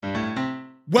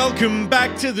Welcome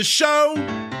back to the show.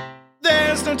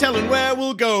 There's no telling where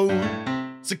we'll go.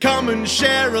 So come and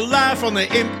share a laugh on the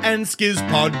Imp and Skiz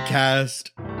podcast.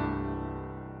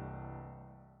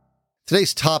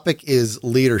 Today's topic is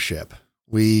leadership.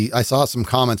 I saw some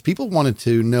comments. People wanted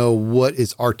to know what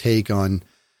is our take on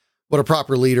what a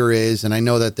proper leader is. And I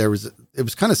know that it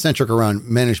was kind of centric around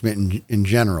management in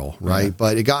general, right? Yeah.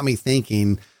 But it got me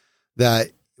thinking that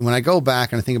when I go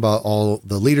back and I think about all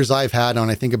the leaders I've had,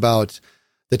 and I think about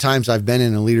the times I've been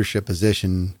in a leadership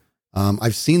position,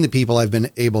 I've seen the people I've been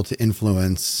able to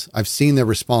influence. I've seen their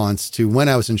response to when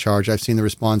I was in charge. I've seen the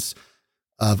response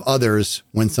of others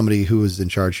when somebody who was in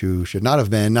charge who should not have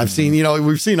been. I've seen,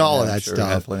 we've seen all of that stuff.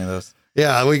 Had plenty of those.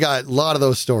 Yeah, we got a lot of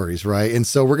those stories, right? And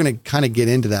so we're going to kind of get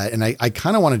into that. And I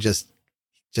kind of want to just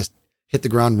hit the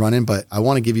ground running, but I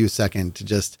want to give you a second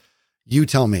to you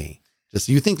tell me.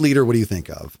 You think leader, what do you think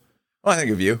of? Well, I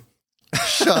think of you.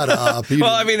 Shut up.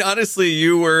 Well, I mean, honestly,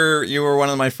 you were one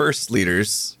of my first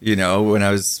leaders, when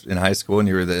I was in high school, and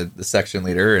you were the section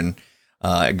leader, and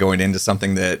going into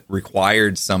something that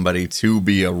required somebody to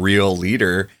be a real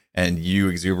leader, and you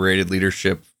exuberated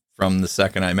leadership from the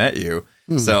second I met you.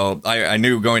 So I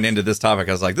knew going into this topic,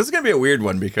 I was like, this is going to be a weird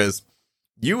one because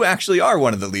you actually are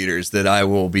one of the leaders that I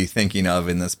will be thinking of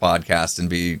in this podcast and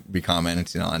be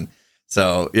commenting on.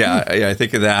 So, I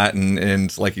think of that.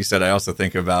 And like you said, I also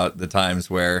think about the times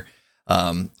where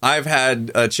I've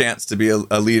had a chance to be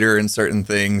a leader in certain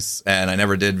things, and I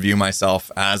never did view myself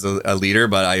as a leader,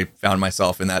 but I found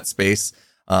myself in that space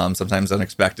sometimes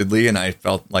unexpectedly. And I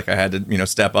felt like I had to,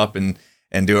 step up and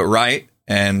do it right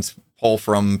and pull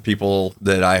from people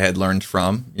that I had learned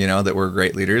from, that were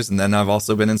great leaders. And then I've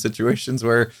also been in situations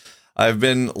where I've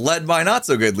been led by not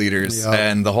so good leaders. Yeah.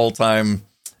 And the whole time,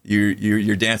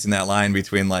 you're dancing that line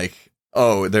between like,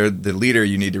 oh, they're the leader,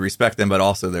 you need to respect them, but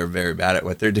also they're very bad at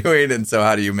what they're doing. And so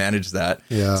how do you manage that?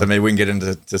 Yeah. So maybe we can get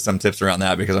into some tips around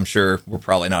that, because I'm sure we're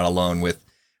probably not alone with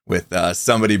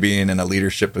somebody being in a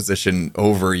leadership position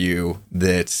over you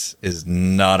that is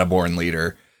not a born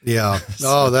leader. Yeah.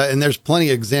 And there's plenty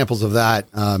of examples of that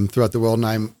throughout the world.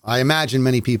 And I imagine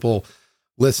many people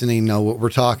listening know what we're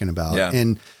talking about. Yeah.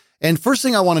 And first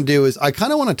thing I want to do is I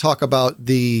kind of want to talk about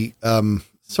the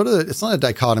it's not a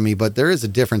dichotomy, but there is a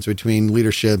difference between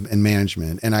leadership and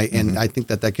management. And I think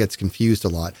that gets confused a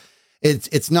lot.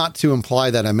 It's not to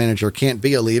imply that a manager can't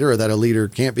be a leader or that a leader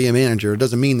can't be a manager. It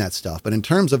doesn't mean that stuff. But in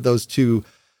terms of those two,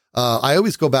 I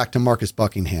always go back to Marcus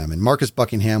Buckingham. And Marcus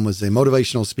Buckingham was a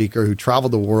motivational speaker who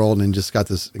traveled the world and just got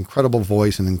this incredible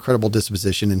voice and incredible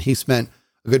disposition. And he spent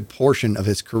a good portion of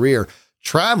his career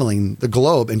traveling the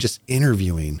globe and just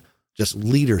interviewing just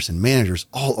leaders and managers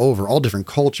all over, all different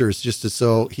cultures,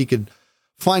 so he could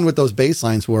find what those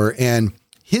baselines were. And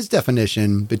his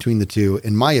definition between the two,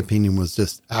 in my opinion, was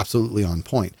just absolutely on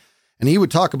point. And he would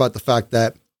talk about the fact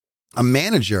that what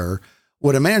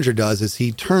a manager does is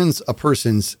he turns a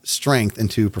person's strength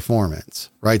into performance,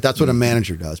 right? That's what a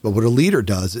manager does. But what a leader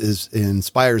does is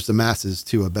inspires the masses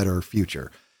to a better future.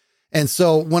 And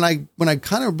so when I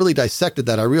kind of really dissected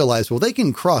that, I realized, well, they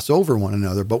can cross over one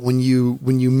another. But when you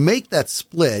make that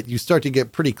split, you start to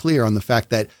get pretty clear on the fact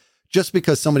that just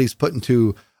because somebody's put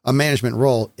into a management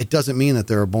role, it doesn't mean that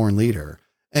they're a born leader.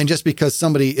 And just because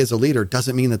somebody is a leader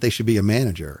doesn't mean that they should be a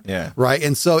manager. Yeah. Right.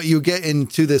 And so you get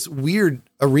into this weird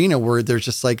arena where they're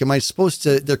just like, am I supposed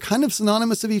to, they're kind of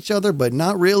synonymous of each other, but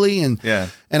not really. And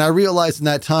I realized in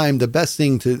that time, the best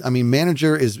thing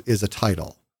manager is a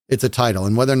title. It's a title,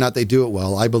 and whether or not they do it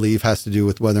well, I believe, has to do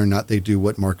with whether or not they do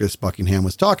what Marcus Buckingham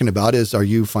was talking about are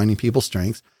you finding people's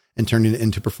strengths and turning it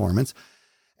into performance?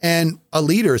 And a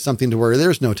leader is something to where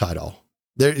there's no title.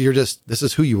 This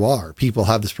is who you are. People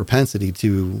have this propensity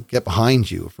to get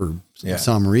behind you for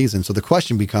some reason. So the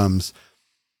question becomes,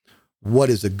 what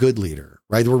is a good leader,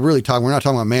 right? We're not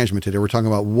talking about management today. We're talking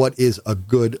about what is a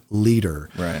good leader,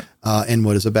 right? And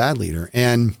what is a bad leader.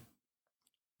 And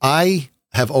I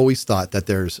have always thought that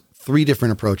there's three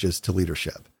different approaches to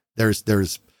leadership. There's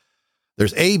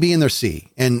A, B, and there's C.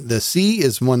 And the C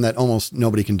is one that almost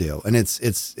nobody can do. And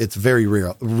it's very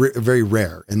rare, very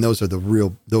rare. And those are the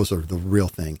real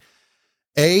thing.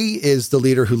 A is the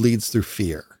leader who leads through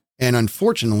fear. And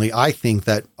unfortunately, I think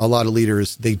that a lot of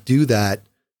leaders, they do that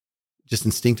just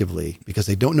instinctively because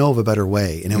they don't know of a better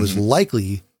way. And it was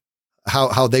likely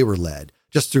how they were led,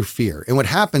 just through fear. And what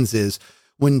happens is,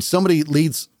 when somebody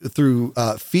leads through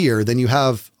fear, then you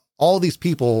have all these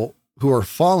people who are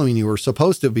following you or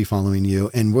supposed to be following you.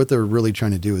 And what they're really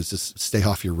trying to do is just stay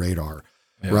off your radar.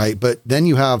 Right. But then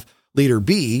you have leader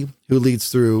B who leads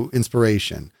through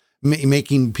inspiration,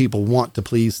 making people want to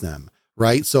please them.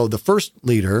 Right. So the first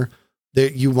leader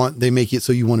that they make it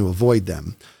so you want to avoid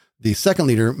them. the second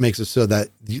leader makes it so that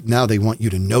now they want you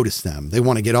to notice them. They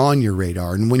want to get on your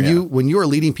radar. And when you are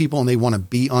leading people and they want to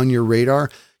be on your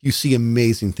radar, you see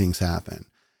amazing things happen.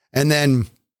 And then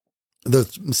the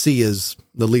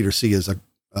leader C is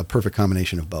a perfect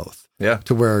combination of both. Yeah.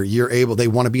 To where they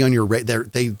want to be on your radar.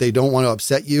 They don't want to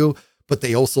upset you, but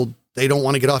they don't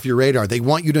want to get off your radar. They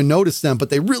want you to notice them, but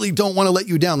they really don't want to let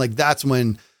you down. Like that's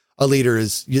when a leader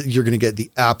you're going to get the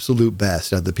absolute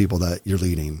best out of the people that you're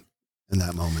leading in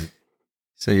that moment.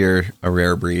 So you're a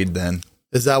rare breed then.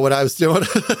 Is that what I was doing?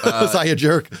 Was I a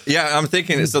jerk? Yeah, I'm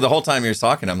thinking. So the whole time you're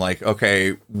talking, I'm like,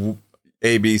 okay,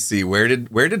 ABC, where did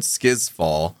Skiz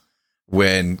fall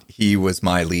when he was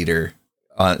my leader,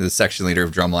 the section leader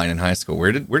of drumline in high school?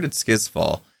 Where did Skiz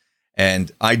fall?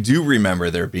 And I do remember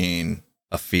there being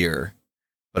a fear,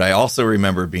 but I also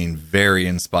remember being very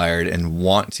inspired and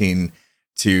wanting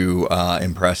to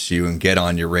impress you and get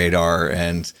on your radar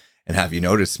and have you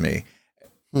notice me.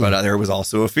 But there was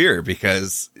also a fear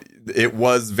because it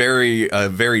was a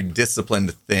very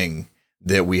disciplined thing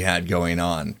that we had going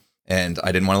on, and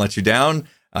I didn't want to let you down.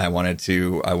 I wanted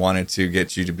to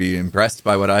get you to be impressed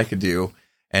by what I could do.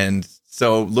 And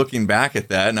so looking back at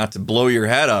that, not to blow your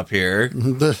head up here,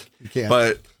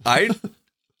 but I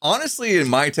honestly, in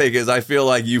my take is I feel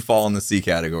like you fall in the C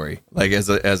category, like as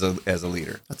a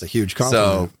leader. That's a huge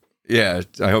compliment. So yeah,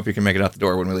 I hope you can make it out the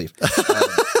door when we leave.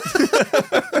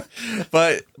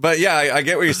 But yeah, I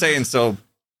get what you're saying. So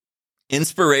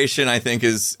inspiration, I think,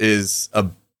 is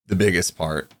the biggest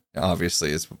part.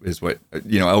 Obviously, is what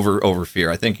over fear.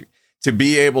 I think to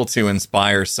be able to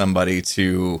inspire somebody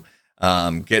to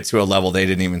get to a level they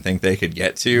didn't even think they could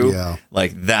get to,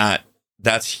 like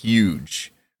that's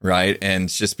huge, right? And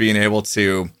just being able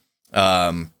to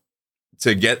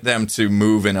get them to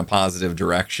move in a positive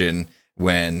direction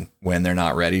when they're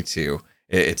not ready to.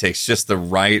 It takes just the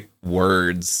right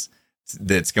words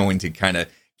that's going to kind of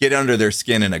get under their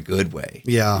skin in a good way.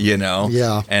 Yeah.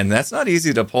 Yeah. And that's not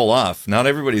easy to pull off. Not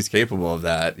everybody's capable of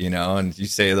that, and you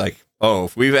say like, oh,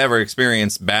 if we've ever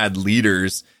experienced bad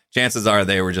leaders, chances are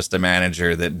they were just a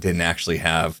manager that didn't actually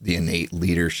have the innate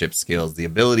leadership skills, the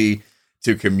ability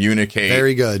to communicate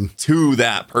very good to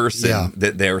that person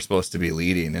that they were supposed to be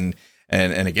leading.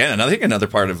 And again, I think another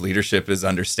part of leadership is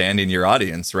understanding your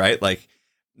audience, right? Like,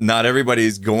 not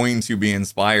everybody's going to be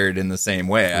inspired in the same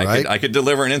way. Right. I could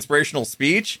deliver an inspirational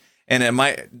speech and it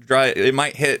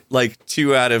might hit like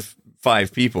 2 out of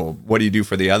 5 people. What do you do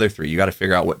for the other 3? You got to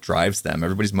figure out what drives them.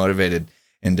 Everybody's motivated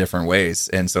in different ways.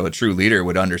 And so a true leader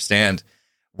would understand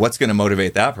what's going to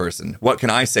motivate that person. What can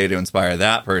I say to inspire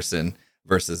that person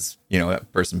versus,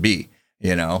 person B,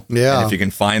 Yeah. And if you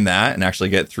can find that and actually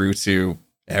get through to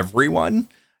everyone,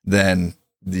 then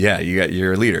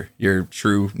you're a leader. You're a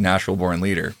true natural born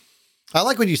leader. I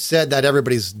like what you said, that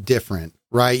everybody's different,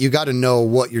 right? You got to know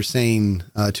what you're saying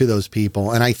to those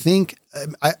people. And I think,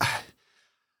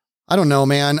 I don't know,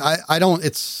 man. I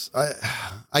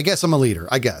guess I'm a leader,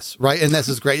 I guess. Right. And this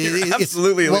is great.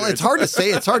 Absolutely. Well, it's hard to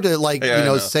say. It's hard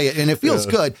to say it. And it feels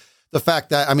good. The fact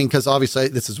that, because obviously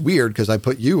this is weird because I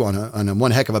put you on a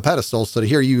one heck of a pedestal. So to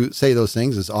hear you say those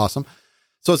things is awesome.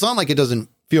 So it's not like it doesn't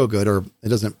feel good or it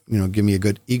doesn't, give me a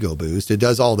good ego boost. It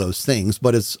does all those things,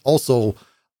 but it's also,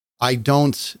 I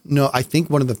don't know. I think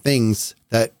one of the things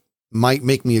that might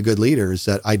make me a good leader is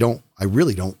that I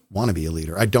really don't want to be a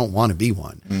leader. I don't want to be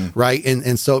one. Right.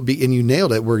 And you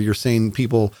nailed it where you're saying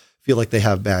people feel like they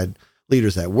have bad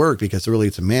leaders at work because really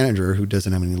it's a manager who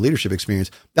doesn't have any leadership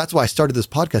experience. That's why I started this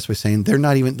podcast by saying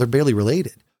they're barely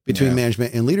related between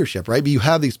management and leadership. Right. But you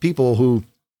have these people who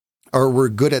were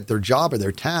good at their job or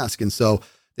their task. And so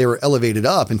they were elevated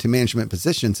up into management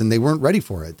positions and they weren't ready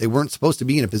for it. They weren't supposed to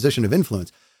be in a position of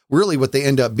influence. Really what they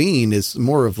end up being is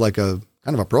more of like a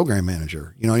kind of a program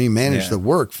manager. You manage the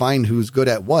work, find who's good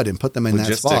at what and put them in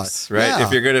that spot. Right. Yeah.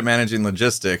 If you're good at managing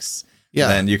logistics,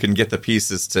 then you can get the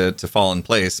pieces to fall in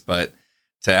place. But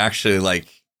to actually like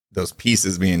those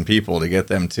pieces being people to get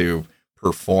them to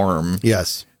perform.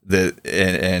 Yes.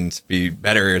 And be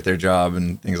better at their job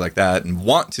and things like that and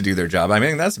want to do their job. I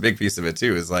mean, that's a big piece of it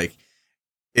too, is like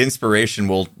inspiration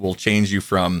will change you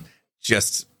from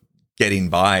just getting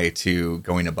by to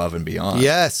going above and beyond.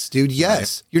 Yes, dude. Yes.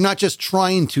 Right? You're not just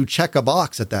trying to check a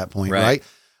box at that point, right?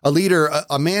 A leader,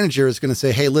 a manager is going to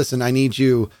say, hey, listen, I need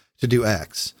you to do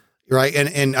X, right?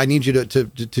 And I need you to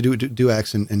do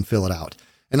X and fill it out.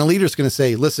 And a leader is going to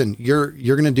say, listen, you're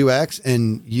going to do X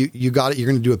and you got it. You're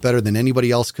going to do it better than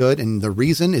anybody else could. And the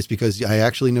reason is because I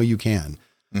actually know you can.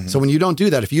 Mm-hmm. So when you don't do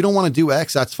that, if you don't want to do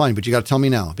X, that's fine. But you got to tell me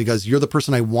now because you're the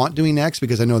person I want doing X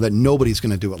because I know that nobody's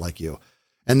going to do it like you.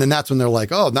 And then that's when they're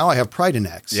like, oh, now I have pride in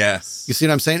X. Yes. You see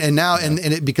what I'm saying? And now, and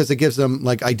it, because it gives them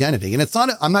like identity, and it's not,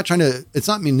 I'm not trying to, it's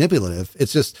not manipulative.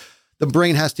 It's just the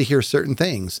brain has to hear certain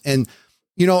things. And,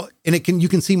 you know, and it can, you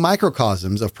can see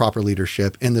microcosms of proper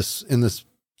leadership in this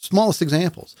smallest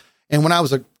examples. And when I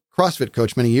was a CrossFit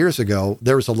coach many years ago,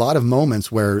 there was a lot of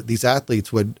moments where these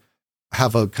athletes would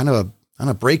have a kind of not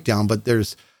a breakdown, but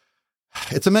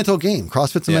it's a mental game.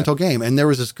 CrossFit's a mental game. And there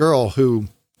was this girl who,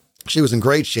 she was in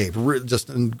great shape, just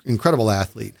an incredible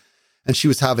athlete. And she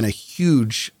was having a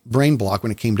huge brain block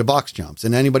when it came to box jumps.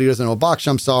 And anybody who doesn't know what box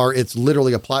jumps are, it's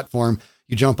literally a platform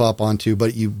you jump up onto,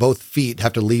 but you both feet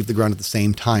have to leave the ground at the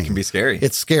same time. It can be scary.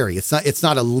 It's scary. It's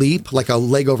not a leap, like a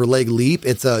leg over leg leap.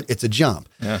 It's a jump.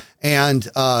 Yeah. And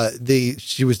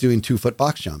she was doing 2-foot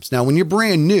box jumps. Now, when you're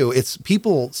brand new,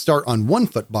 people start on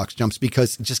 1-foot box jumps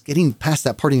because just getting past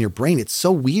that part in your brain, it's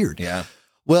so weird. Yeah.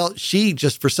 Well, she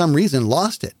just for some reason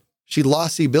lost it. She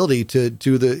lost the ability to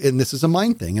do and this is a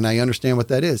mind thing, and I understand what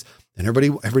that is. And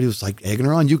everybody was like egging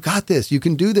her on. You got this. You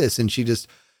can do this. And she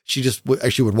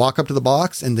would walk up to the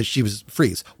box and she was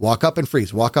freeze, walk up and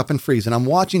freeze, walk up and freeze. And I'm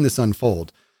watching this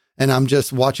unfold, and I'm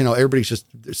just watching how everybody's just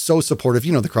so supportive.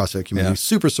 You know, the CrossFit community,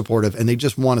 super supportive, and they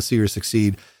just want to see her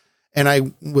succeed. And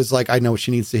I was like, I know what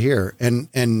she needs to hear.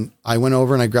 And I went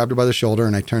over and I grabbed her by the shoulder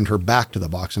and I turned her back to the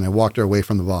box and I walked her away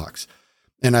from the box.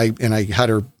 And I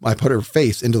put her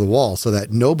face into the wall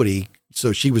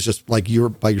so she was just like, you're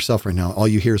by yourself right now. All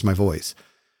you hear is my voice.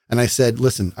 And I said,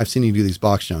 listen, I've seen you do these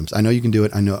box jumps. I know you can do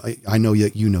it. I know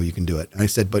you know you can do it. And I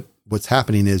said, but what's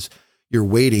happening is you're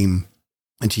waiting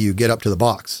until you get up to the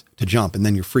box to jump, and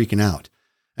then you're freaking out.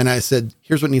 And I said,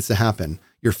 here's what needs to happen.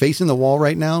 You're facing the wall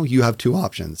right now. You have 2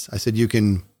 options. I said, you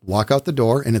can walk out the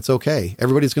door and it's okay.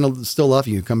 Everybody's going to still love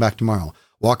you. Come back tomorrow.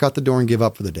 Walk out the door and give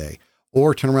up for the day,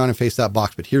 or turn around and face that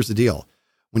box. But here's the deal.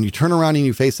 When you turn around and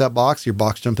you face that box, your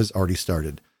box jump has already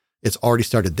started. It's already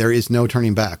started. There is no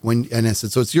turning back.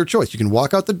 So it's your choice. You can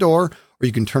walk out the door or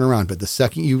you can turn around. But the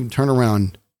second you turn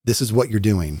around, this is what you're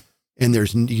doing. And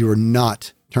you're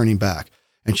not turning back.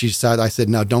 And she said, I said,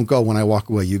 no, don't go when I walk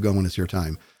away. You go when it's your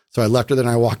time. So I left her, then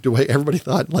I walked away. Everybody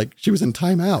thought like she was in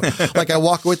timeout. Like I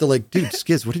walk away, they're like, dude,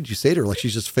 Skiz, what did you say to her? Like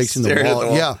she's just facing the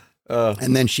wall. Yeah.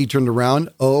 And then she turned around.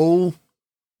 Oh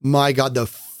my God, the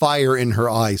fire in her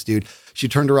eyes, dude. She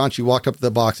turned around, she walked up to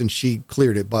the box and she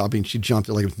cleared it. But I mean, she jumped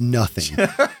it like it was nothing.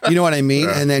 You know what I mean?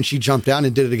 And then she jumped down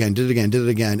and did it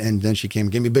again. And then she came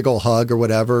and gave me a big old hug or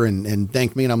whatever and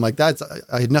thanked me. And I'm like, I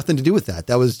had nothing to do with that.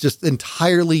 That was just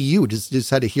entirely you. Just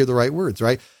had to hear the right words,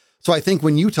 right? So I think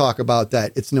when you talk about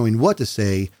that, it's knowing what to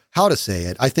say, how to say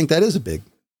it. I think that is a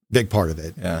big part of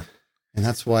it. Yeah. And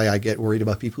that's why I get worried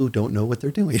about people who don't know what they're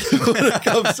doing when it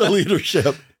comes to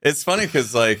leadership. It's funny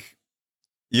because like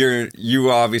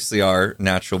you obviously are a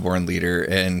natural born leader.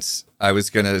 And I was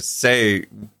going to say,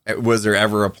 was there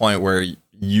ever a point where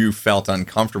you felt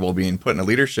uncomfortable being put in a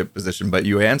leadership position, but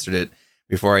you answered it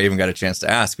before I even got a chance to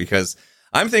ask? Because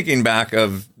I'm thinking back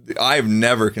I've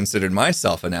never considered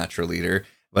myself a natural leader,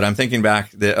 but I'm thinking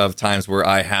back of times where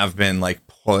I have been like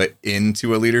put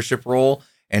into a leadership role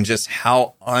and just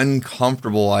how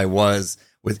uncomfortable I was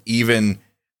with even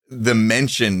the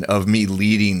mention of me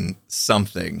leading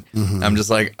something. Mm-hmm. I'm just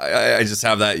like, I just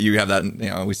have that, you have that, you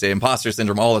know, we say imposter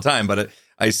syndrome all the time, but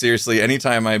I seriously,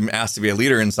 anytime I'm asked to be a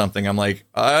leader in something, I'm like,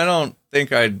 I don't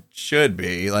think I should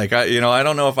be. Like, I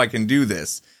don't know if I can do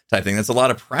this type thing. That's a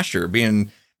lot of pressure.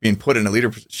 Being put in a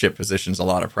leadership position is a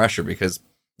lot of pressure because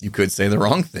you could say the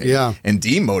wrong thing and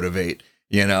demotivate,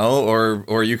 you know,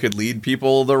 or you could lead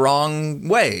people the wrong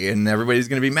way and everybody's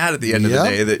going to be mad at the end of the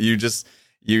day that you just,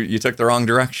 you took the wrong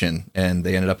direction and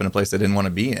they ended up in a place they didn't want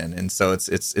to be in. And so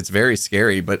it's very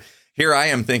scary. But here I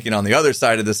am thinking on the other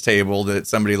side of this table that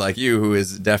somebody like you, who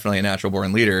is definitely a natural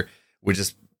born leader, would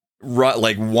just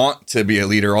like want to be a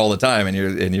leader all the time.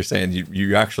 And you're saying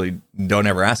you actually don't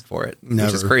ever ask for it, which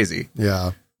is crazy.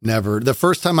 Yeah, never. The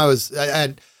first time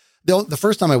the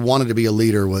first time I wanted to be a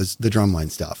leader was the drumline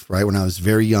stuff, right? When I was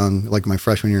very young, like my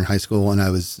freshman year in high school, and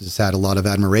I just had a lot of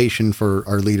admiration for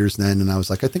our leaders then. And I was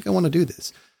like, I think I want to do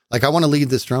this. Like, I want to lead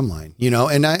this drumline, you know,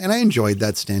 and I enjoyed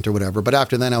that stint or whatever. But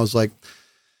after then I was like,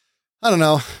 I don't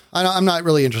know. I'm not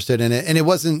really interested in it. And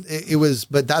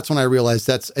but that's when I realized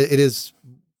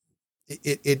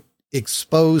it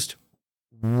exposed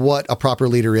what a proper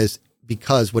leader is,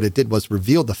 because what it did was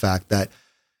reveal the fact that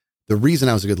the reason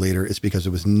I was a good leader is because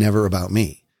it was never about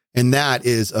me. And that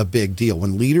is a big deal.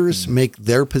 When leaders make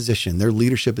their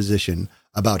leadership position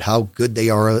about how good they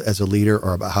are as a leader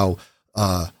or about how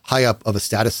high up of a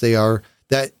status they are,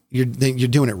 that you're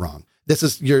doing it wrong.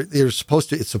 It's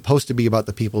supposed to be about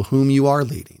the people whom you are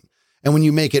leading. And when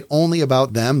you make it only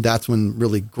about them, that's when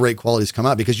really great qualities come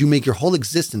out, because you make your whole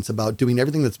existence about doing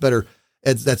everything that's better,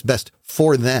 that's best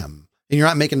for them. And you're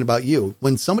not making it about you.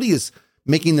 When somebody is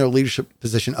making their leadership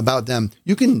position about them,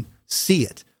 you can see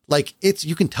it. Like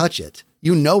you can touch it.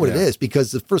 You know what it is,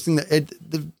 because the first thing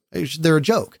they're a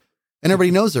joke, and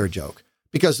everybody knows they're a joke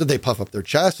because they puff up their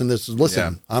chest and this is,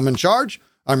 listen, I'm in charge.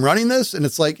 I'm running this. And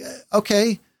it's like,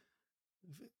 okay,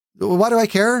 why do I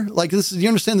care? Like you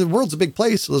understand the world's a big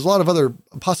place. So there's a lot of other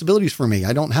possibilities for me.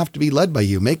 I don't have to be led by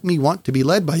you. Make me want to be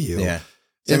led by you. Yeah.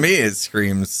 To me, it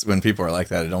screams, when people are like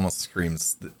that, it almost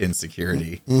screams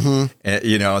insecurity.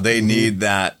 Mm-hmm. They need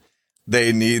that.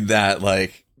 They need that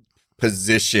like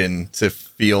position to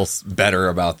feel better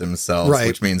about themselves,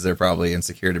 which means they're probably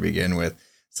insecure to begin with.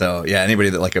 So yeah, anybody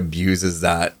that like abuses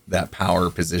that power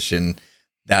position,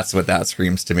 that's what that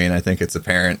screams to me. And I think it's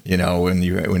apparent, when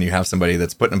you have somebody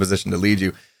that's put in a position to lead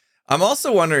you. I'm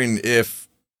also wondering if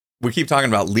we keep talking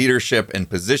about leadership and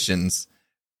positions.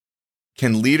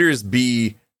 Can leaders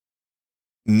be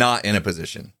not in a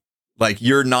position? Like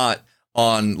you're not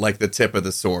on like the tip of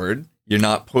the sword. You're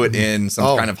not put in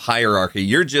some kind of hierarchy.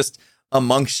 You're just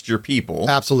amongst your people.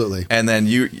 Absolutely. And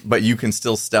then but you can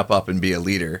still step up and be a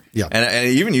leader. Yeah. And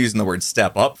even using the word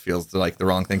step up feels like the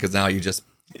wrong thing, because now you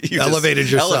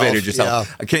elevated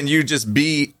yourself. Yeah. Can you just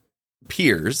be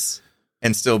peers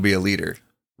and still be a leader?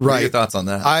 What are your thoughts on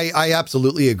that? I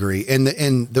absolutely agree. And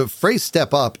the phrase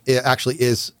step up, it actually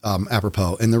is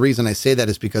apropos. And the reason I say that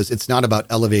is because it's not about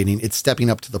elevating, it's stepping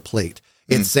up to the plate.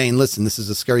 It's saying, listen, this is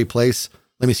a scary place.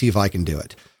 Let me see if I can do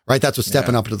it. Right? That's what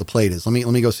stepping up to the plate is. Let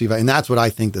me go see if and that's what I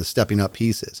think the stepping up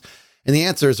piece is. And the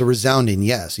answer is a resounding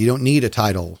yes. You don't need a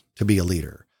title to be a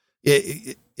leader.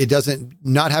 It doesn't,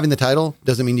 not having the title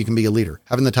doesn't mean you can be a leader.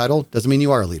 Having the title doesn't mean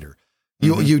you are a leader.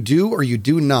 You do or you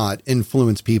do not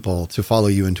influence people to follow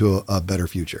you into a better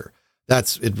future.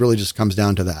 It really just comes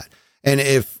down to that. And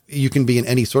if you can be in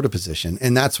any sort of position,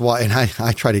 and that's why, and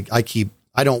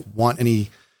I don't want any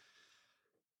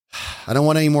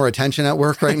more attention at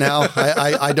work right now.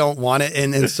 I don't want it.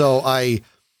 And so I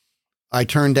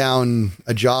turned down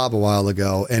a job a while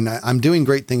ago, and I'm doing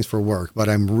great things for work, but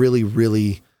I'm really,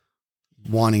 really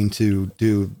wanting to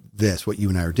do what you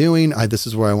and I are doing. This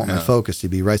is where I want my focus to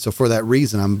be. Right. So for that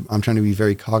reason, I'm trying to be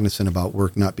very cognizant about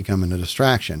work not becoming a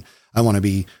distraction. I want to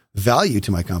be value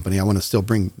to my company. I want to still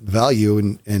bring value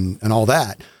and all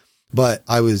that. But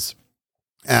I was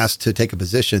asked to take a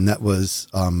position that was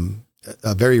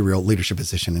a very real leadership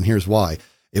position. And here's why.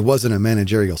 It wasn't a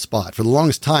managerial spot. For the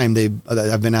longest time,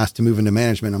 I've been asked to move into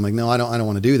management. I'm like, no, I don't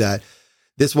want to do that.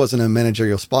 This wasn't a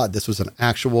managerial spot. This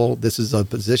is a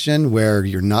position where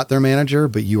you're not their manager,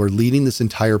 but you are leading this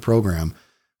entire program.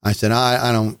 I said,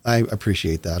 I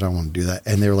appreciate that. I don't want to do that.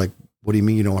 And they were like, what do you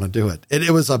mean you don't want to do it? And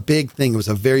it was a big thing. It was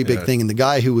a very big thing. And the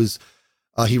guy who was,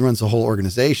 he runs the whole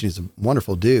organization. He's a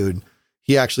wonderful dude.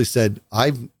 He actually said,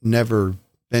 I've never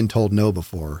been told no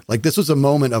before. Like this was a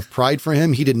moment of pride for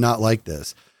him. He did not like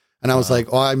this. And I was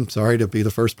like, I'm sorry to be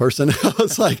the first person. I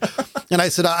was like, and I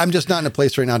said, I'm just not in a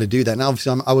place right now to do that. And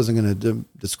obviously I wasn't going to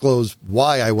disclose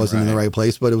why I wasn't in the right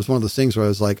place, but it was one of those things where I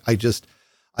was like,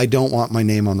 I don't want my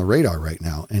name on the radar right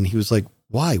now. And he was like,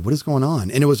 why? What is going on?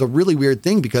 And it was a really weird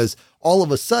thing, because all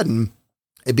of a sudden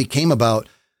it became about,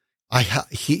 it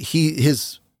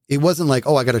wasn't like,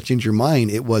 oh, I got to change your mind.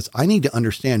 It was, I need to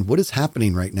understand what is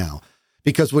happening right now.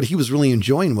 Because what he was really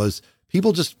enjoying was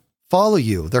people just follow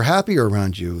you. They're happier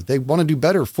around you. They want to do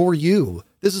better for you.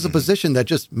 This is a position that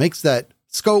just makes that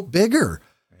scope bigger.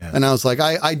 Yeah. And I was like,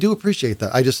 I do appreciate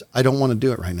that. I don't want to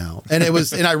do it right now. And it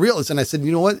was, and I realized, and I said,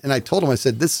 you know what? And I told him, I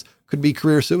said, this could be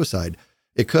career suicide.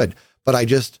 It could, but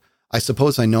I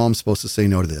suppose I know I'm supposed to say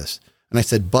no to this. And I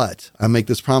said, but I make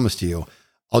this promise to you.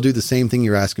 I'll do the same thing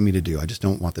you're asking me to do. I just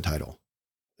don't want the title.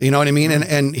 You know what I mean?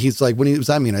 And he's like, what does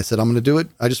that mean? I said, I'm going to do it.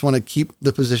 I just want to keep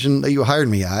the position that you hired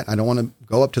me at. I don't want to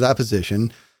go up to that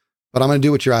position, but I'm going to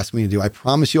do what you're asking me to do. I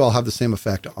promise you I'll have the same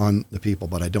effect on the people,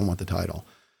 but I don't want the title.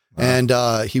 Wow.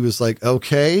 And he was like,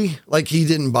 okay, like he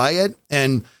didn't buy it.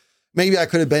 And maybe I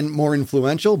could have been more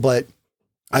influential, but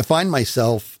I find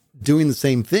myself doing the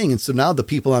same thing. And so now the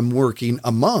people I'm working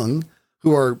among,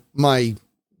 who are my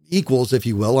equals, if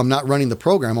you will, I'm not running the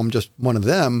program. I'm just one of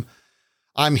them.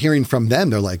 I'm hearing from them.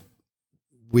 They're like,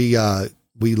 we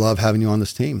love having you on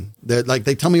this team. They're like,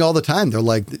 they tell me all the time. They're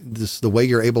like, the way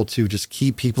you're able to just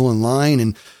keep people in line,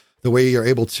 and the way you're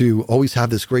able to always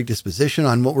have this great disposition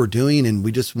on what we're doing. And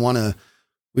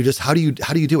how do you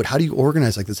do it? How do you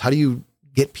organize like this? How do you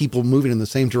get people moving in the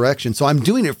same direction? So I'm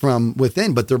doing it from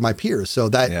within, but they're my peers. So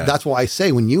that's why I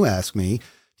say, when you ask me,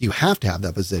 do you have to have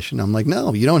that position? I'm like,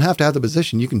 no, you don't have to have the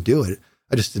position. You can do it.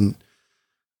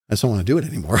 I I just don't want to do it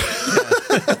anymore.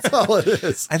 That's all it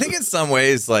is. I think in some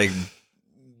ways, like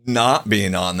not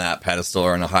being on that pedestal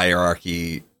or in a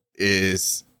hierarchy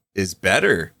is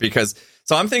better because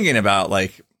so I'm thinking about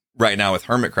like right now with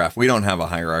Hermitcraft, we don't have a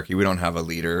hierarchy. We don't have a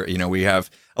leader. You know, we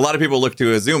have a lot of people look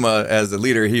to Azuma as a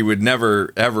leader. He would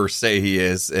never, ever say he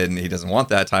is, and he doesn't want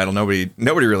that title. Nobody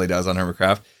really does on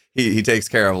Hermitcraft. He takes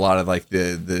care of a lot of like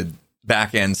the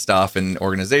back end stuff and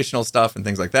organizational stuff and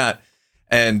things like that.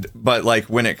 But like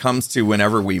when it comes to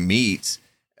whenever we meet,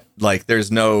 like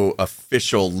there's no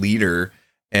official leader.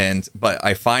 But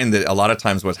I find that a lot of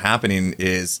times what's happening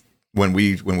is when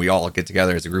we all get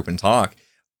together as a group and talk,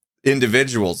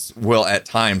 individuals will at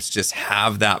times just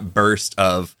have that burst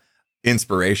of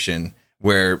inspiration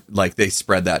where like they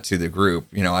spread that to the group.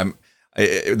 You know,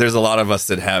 there's a lot of us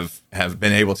that have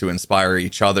been able to inspire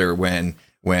each other when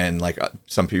like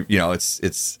some people, you know,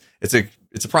 it's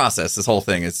a process. This whole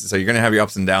thing is so you're going to have your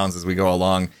ups and downs as we go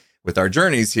along with our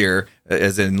journeys here,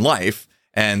 as in life.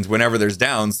 And whenever there's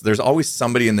downs, there's always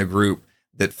somebody in the group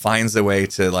that finds a way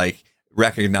to like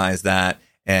recognize that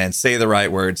and say the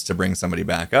right words to bring somebody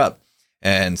back up.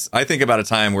 And I think about a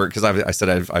time where, because I said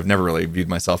I've never really viewed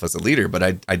myself as a leader, but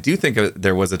I do think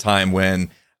there was a time when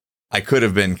I could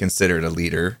have been considered a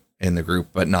leader in the group,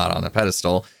 but not on a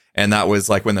pedestal. And that was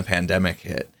like when the pandemic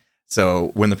hit.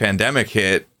 So when the pandemic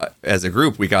hit, as a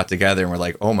group, we got together and we're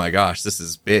like, oh my gosh, this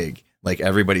is big. Like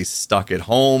everybody's stuck at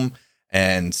home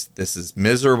and this is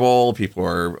miserable. People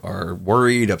are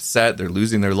worried, upset. They're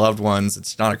losing their loved ones.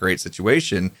 It's not a great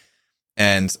situation.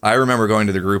 And I remember going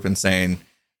to the group and saying,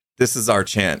 this is our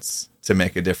chance to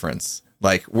make a difference.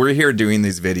 Like we're here doing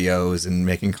these videos and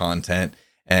making content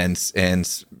and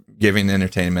giving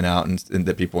entertainment out and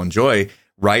that people enjoy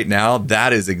right now.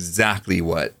 That is exactly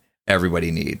what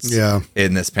everybody needs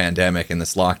in this pandemic and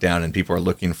this lockdown. And people are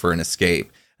looking for an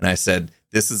escape. And I said,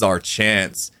 this is our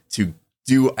chance to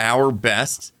do our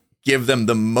best, give them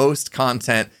the most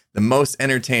content, the most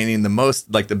entertaining, the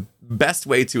most like the best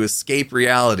way to escape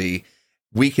reality.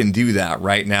 We can do that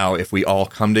right now if we all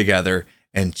come together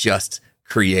and just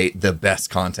create the best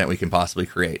content we can possibly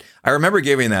create. I remember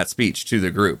giving that speech to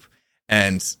the group,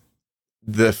 and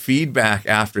the feedback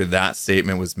after that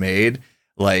statement was made,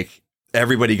 like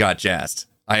everybody got jazzed.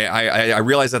 I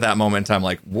realized at that moment in time,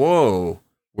 like, whoa,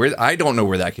 I don't know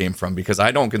where that came from because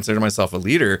I don't consider myself a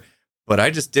leader, but I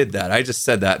just did that. I just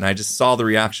said that, and I just saw the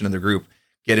reaction of the group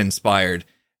get inspired.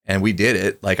 And we did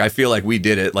it. Like I feel like we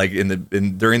did it. Like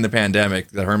during the pandemic,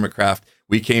 the Hermitcraft,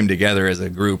 we came together as a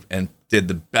group and did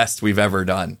the best we've ever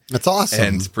done. That's awesome.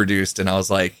 And produced. And I was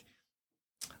like,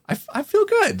 I feel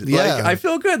good. Yeah. Like I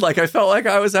feel good. Like I felt like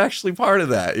I was actually part of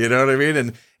that. You know what I mean?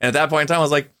 And at that point in time, I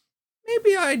was like,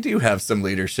 maybe I do have some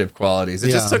leadership qualities. It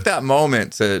just took that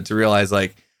moment to realize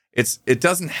like it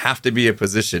doesn't have to be a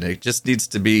position. It just needs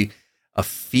to be a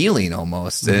feeling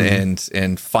almost,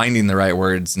 and finding the right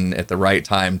words and at the right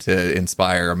time to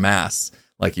inspire a mass,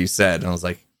 like you said. And I was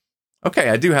like, okay,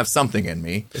 I do have something in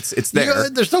me. It's there.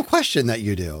 There's no question that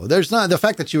you do. There's not. The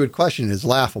fact that you would question it is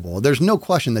laughable. There's no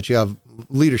question that you have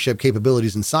leadership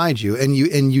capabilities inside you, and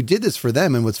you did this for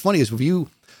them. And what's funny is if you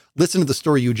listen to the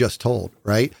story you just told,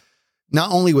 right?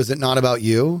 Not only was it not about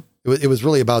you, it was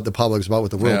really about the public, it was about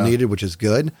what the world needed, which is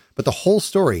good. But the whole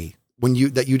story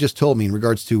that you just told me in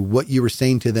regards to what you were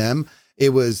saying to them, it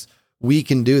was, we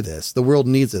can do this. The world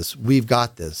needs us. We've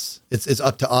got this. It's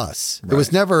up to us. Right. It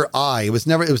was never it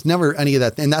was never any of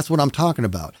that. And that's what I'm talking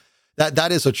about.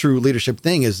 That is a true leadership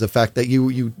thing, is the fact that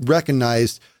you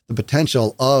recognized the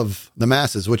potential of the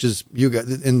masses, which is you got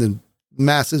in the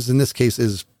masses in this case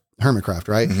is Hermitcraft,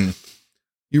 right? Mm-hmm.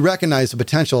 You recognize the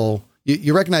potential.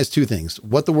 You recognize two things: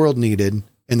 what the world needed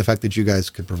and the fact that you guys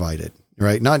could provide it.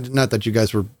 Right. Not that you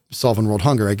guys were solving world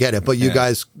hunger. I get it. But you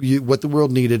guys, what the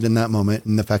world needed in that moment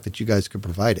and the fact that you guys could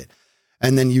provide it.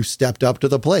 And then you stepped up to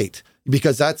the plate,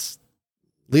 because that's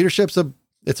leadership's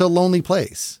it's a lonely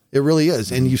place. It really is.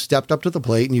 Mm-hmm. And you stepped up to the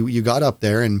plate and you got up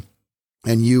there and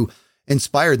you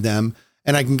inspired them.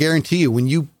 And I can guarantee you, when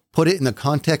you put it in the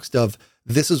context of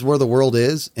this is where the world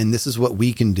is and this is what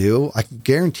we can do, I can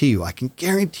guarantee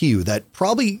you that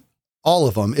probably all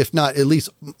of them, if not at least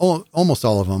almost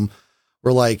all of them,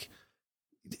 were like,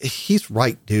 he's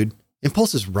right, dude.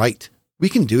 Impulse is right. We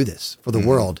can do this for the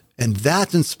world. And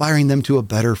that's inspiring them to a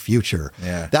better future.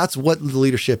 Yeah. That's what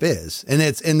leadership is. And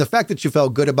the fact that you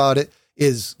felt good about it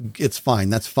it's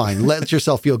fine. That's fine. Let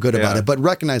yourself feel good about it, but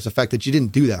recognize the fact that you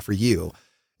didn't do that for you.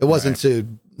 It wasn't to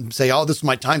say, oh, this is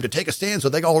my time to take a stand so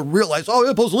they all realize, oh,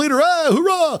 Impulse leader,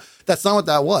 hoorah. That's not what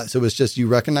that was. It was just, you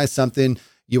recognized something,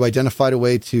 you identified a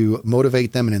way to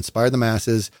motivate them and inspire the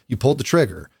masses, you pulled the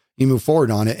trigger. You move forward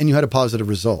on it and you had a positive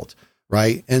result,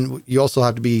 right? And you also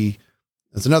have to be,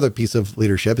 that's another piece of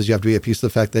leadership, is you have to be a piece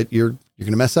of the fact that you're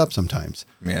going to mess up sometimes,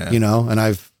 Yeah. you know, and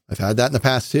I've had that in the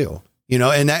past too, you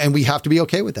know, and we have to be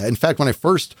okay with that. In fact, when I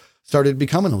first started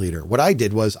becoming a leader, what I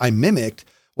did was I mimicked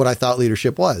what I thought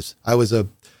leadership was.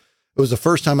 It was the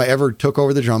first time I ever took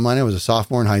over the drum line. I was a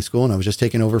sophomore in high school, and I was just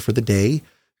taking over for the day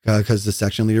because the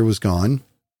section leader was gone.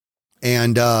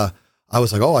 And I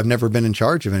was like, oh, I've never been in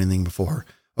charge of anything before.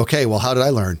 Okay, well, how did I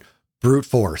learn? Brute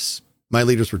force. My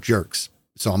leaders were jerks,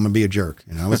 so I'm going to be a jerk.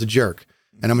 And I was a jerk.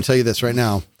 And I'm going to tell you this right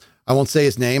now. I won't say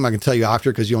his name. I can tell you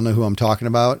after because you'll know who I'm talking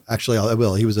about. Actually, I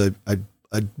will. He was a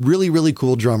really, really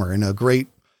cool drummer in a great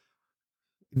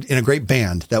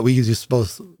band that we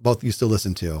both used to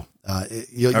listen to.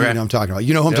 You know what I'm talking about.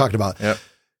 You know who I'm talking about. Yep.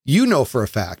 You know for a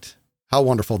fact how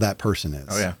wonderful that person is.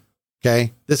 Oh yeah.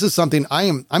 Okay. This is something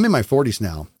I'm in my 40s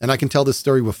now, and I can tell this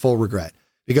story with full regret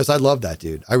because I love that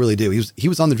dude. I really do. He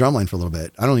was on the drum line for a little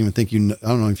bit. I don't even think I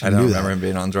don't know if you knew that. I don't remember him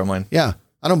being on drum line. Yeah.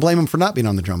 I don't blame him for not being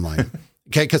on the drum line.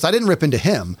 Okay. Cause I didn't rip into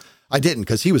him. I didn't,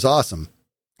 cause he was awesome,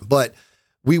 but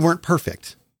we weren't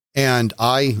perfect. And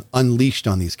I unleashed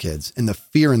on these kids, and the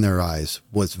fear in their eyes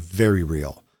was very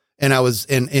real. And I was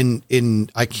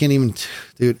I can't even,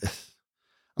 dude,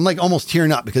 I'm like almost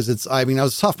tearing up because I was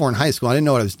a sophomore in high school. I didn't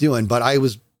know what I was doing, but I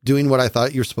was doing what I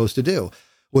thought you're supposed to do,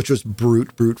 which was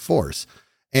brute force.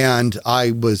 And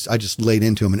I just laid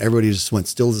into him, and everybody just went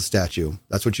still as a statue.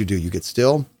 That's what you do. You get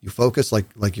still, you focus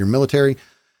like you're military.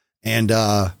 And,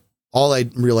 all I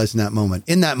realized in that moment,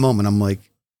 I'm like,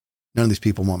 none of these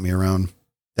people want me around.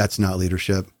 That's not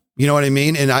leadership. You know what I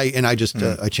mean? And I just,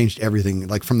 I changed everything.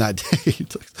 Like from that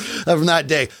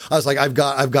day, I was like, I've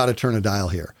got to turn a dial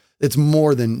here. It's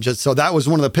more than just, so that was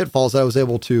one of the pitfalls I was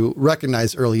able to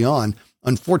recognize early on.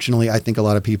 Unfortunately, I think a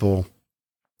lot of people,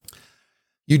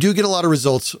 you do get a lot of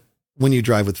results when you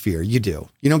drive with fear. You do.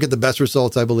 You don't get the best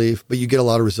results, I believe, but you get a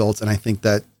lot of results. And I think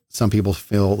that some people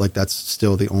feel like that's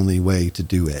still the only way to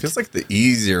do it. Feels like the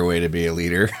easier way to be a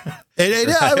leader.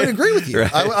 Yeah, I would agree with you.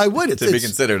 Right? I would. To be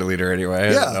considered a leader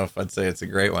anyway. Yeah. I don't know if I'd say it's a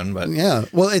great one, but yeah.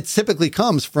 Well, it typically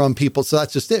comes from people. So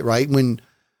that's just it, right? When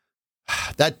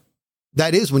that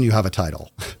is when you have a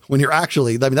title, when you're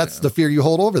actually, that's the fear you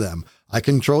hold over them. I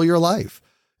control your life.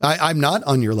 I'm not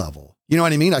on your level. You know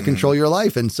what I mean? I control your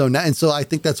life. And so I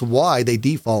think that's why they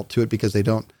default to it, because they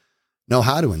don't know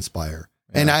how to inspire.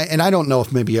 Yeah. And I don't know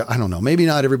if maybe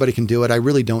not everybody can do it. I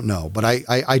really don't know, but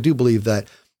I do believe that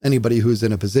anybody who's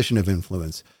in a position of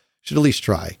influence should at least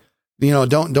try. You know,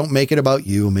 don't make it about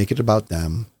you, make it about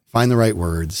them. Find the right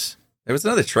words. There was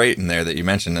another trait in there that you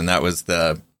mentioned, and that was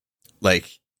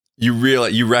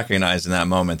you recognized in that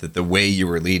moment that the way you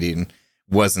were leading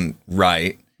wasn't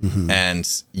right,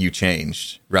 and you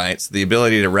changed, right? So the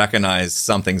ability to recognize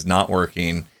something's not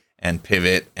working and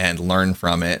pivot and learn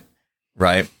from it,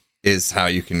 right, is how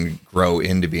you can grow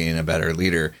into being a better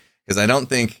leader. Because I don't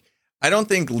think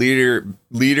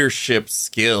leadership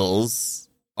skills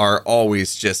are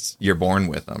always just you're born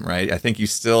with them, right? I think you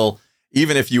still,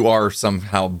 even if you are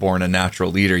somehow born a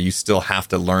natural leader, you still have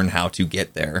to learn how to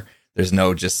get there. There's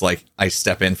no just like, I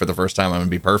step in for the first time, I'm gonna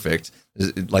be perfect.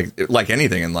 Like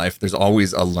anything in life, there's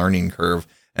always a learning curve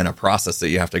and a process that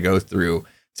you have to go through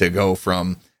to go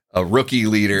from a rookie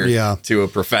leader to a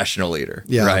professional leader,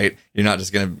 right? You're not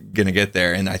just gonna get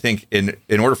there. And I think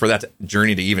in order for that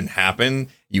journey to even happen,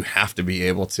 you have to be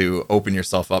able to open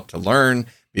yourself up to learn,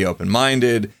 be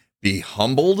open-minded, be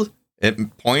humbled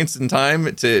at points in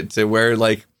time to where,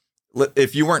 like,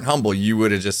 if you weren't humble, you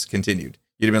would have just continued.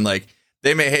 You'd have been like,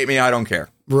 they may hate me, I don't care.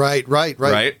 Right.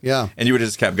 Yeah. And you would have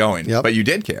just kept going. Yep. But you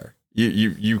did care.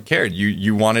 You cared.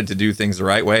 You wanted to do things the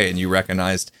right way, and you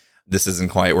recognized this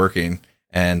isn't quite working,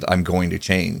 and I'm going to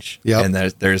change. Yep. And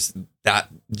there's that,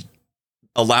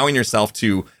 allowing yourself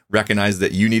to recognize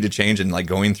that you need to change, and like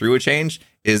going through a change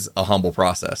is a humble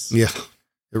process. Yeah,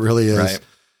 it really is. Right.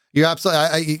 You're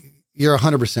absolutely, you're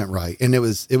 100% right. And it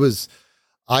was,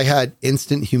 I had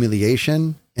instant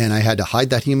humiliation, and I had to hide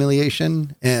that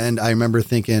humiliation. And I remember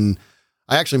thinking,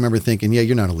 yeah,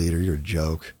 you're not a leader. You're a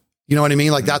joke. You know what I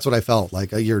mean? Like, that's what I felt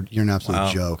like. You're an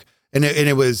absolute joke. And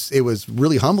it was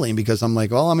really humbling, because I'm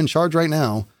like, well, I'm in charge right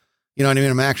now. You know what I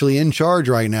mean? I'm actually in charge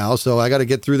right now. So I got to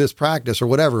get through this practice or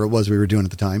whatever it was we were doing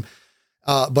at the time.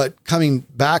 But coming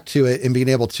back to it and being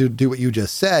able to do what you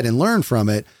just said and learn from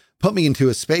it, put me into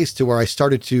a space to where I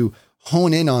started to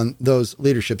hone in on those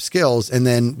leadership skills. And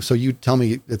then, so you tell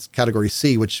me it's category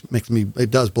C, which it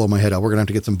does blow my head out. We're gonna have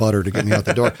to get some butter to get me out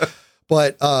the door.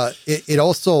 But it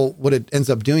also, what it ends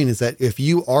up doing is that if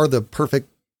you are the perfect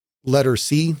letter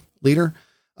C leader,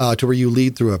 to where you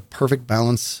lead through a perfect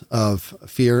balance of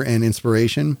fear and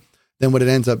inspiration, then what it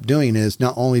ends up doing is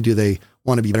not only do they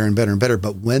want to be better and better and better.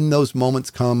 But when those moments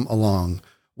come along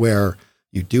where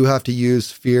you do have to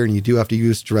use fear and you do have to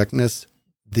use directness,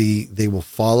 they will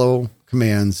follow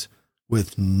commands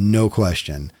with no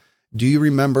question. Do you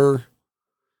remember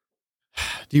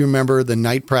the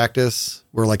night practice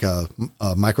where like a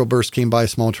microburst came by, a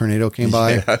small tornado came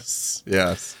by?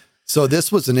 Yes. So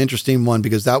this was an interesting one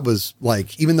because that was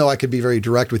like, even though I could be very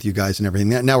direct with you guys and everything,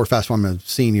 now we're fast forward, I'm a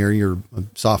senior, you're a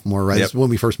sophomore, right? Yep. This is when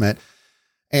we first met.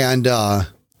 And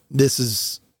this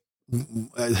was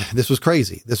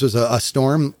crazy. This was a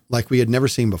storm like we had never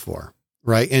seen before,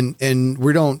 right? And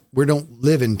we don't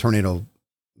live in Tornado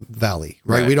Valley,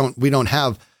 right? We don't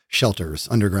have shelters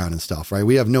underground and stuff, right?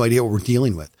 We have no idea what we're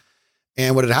dealing with.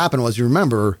 And what had happened was, you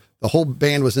remember, the whole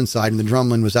band was inside and the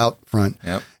drumline was out front.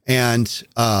 Yep. And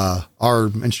our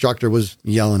instructor was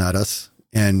yelling at us,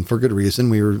 and for good reason.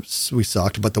 We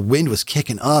sucked, but the wind was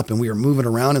kicking up and we were moving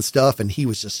around and stuff. And he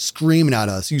was just screaming at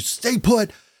us, "You stay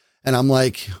put." And I'm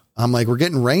like, we're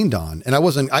getting rained on. And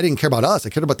I didn't care about us. I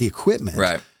cared about the equipment.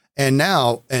 Right. And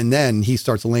then he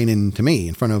starts laying into me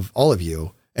in front of all of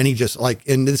you. And he just like,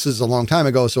 and this is a long time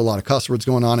ago, so a lot of cuss words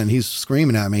going on, and he's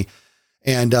screaming at me.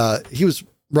 And he was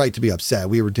right to be upset.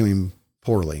 We were doing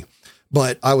poorly.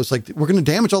 But I was like, we're going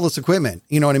to damage all this equipment.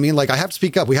 You know what I mean? Like, I have to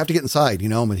speak up. We have to get inside, you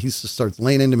know? But he just starts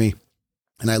laying into me.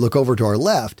 And I look over to our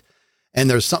left, and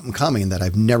there's something coming that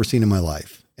I've never seen in my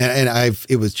life. And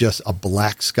it was just a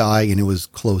black sky, and it was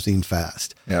closing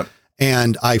fast. Yep.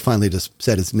 And I finally just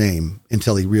said his name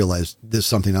until he realized there's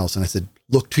something else. And I said,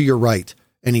 "Look to your right."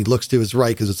 And he looks to his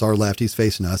right because it's our left. He's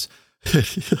facing us.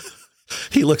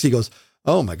 He looks, he goes,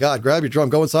 "Oh my God, grab your drum,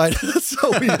 go inside."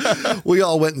 So we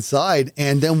all went inside,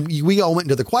 and then we all went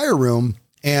into the choir room,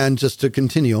 and just to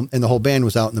continue, and the whole band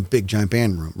was out in the big giant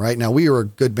band room, right? Now we were a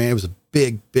good band. It was a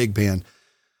big, big band.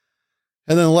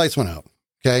 And then the lights went out.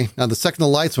 Okay. Now the second the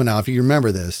lights went out, if you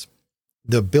remember this,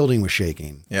 the building was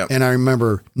shaking. Yep. And I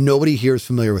remember nobody here is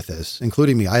familiar with this,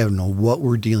 including me. I don't know what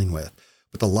we're dealing with,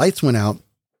 but the lights went out.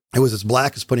 It was as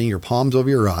black as putting your palms over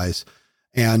your eyes.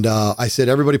 And I said,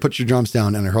 "Everybody put your drums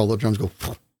down." And I heard the drums go,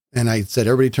 and I said,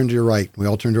 "Everybody turn to your right." We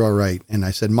all turned to our right. And I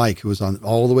said, "Mike," who was on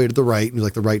all the way to the right, he was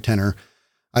like the right tenor.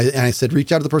 I said,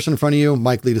 "Reach out to the person in front of you.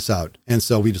 Mike, lead us out." And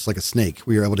so we just, like a snake,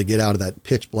 we were able to get out of that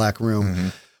pitch black room. Mm-hmm.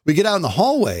 We get out in the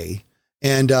hallway,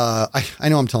 and I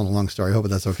know I'm telling a long story. I hope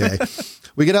that's okay.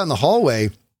 We get out in the hallway,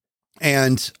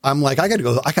 and I'm like, I got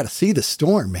to see the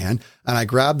storm, man. And I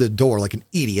grabbed the door like an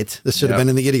idiot. This should have been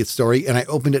in the idiot story. And I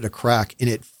opened it a crack, and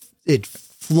it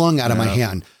flung out of my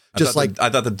hand. I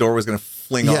thought the door was going to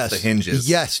fling off the hinges.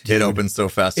 Yes, dude. It opened so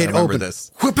fast. I remember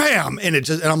this. Bam! And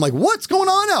I'm like, what's going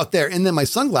on out there? And then my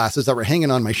sunglasses that were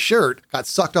hanging on my shirt got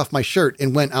sucked off my shirt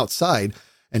and went outside.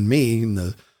 And me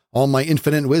and all my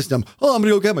infinite wisdom, "Oh, I'm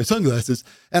going to go get my sunglasses."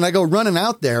 And I go running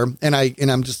out there, and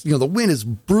I'm just, the wind is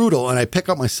brutal, and I pick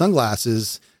up my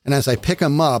sunglasses, and as I pick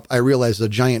them up, I realize a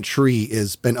giant tree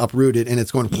has been uprooted, and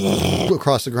it's going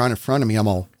across the ground in front of me. I'm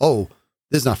all, "Oh,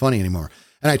 this is not funny anymore."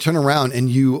 And I turn around,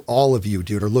 and all of you,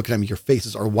 dude, are looking at me. Your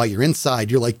faces are white. You're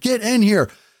inside. You're like, "Get in here."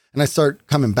 And I start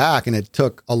coming back, and it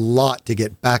took a lot to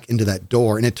get back into that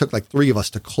door. And it took like 3 of us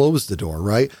to close the door,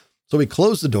 right? So we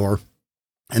closed the door,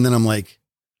 and then I'm like,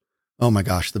 "Oh my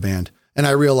gosh, the band." And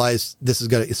I realized this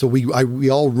is so we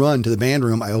all run to the band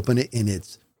room. I open it, and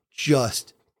it's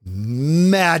just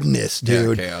madness,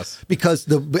 dude. Yeah, chaos. Because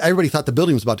everybody thought the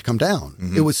building was about to come down.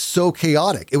 Mm-hmm. It was so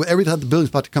chaotic. Everybody thought the building was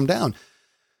about to come down.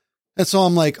 And so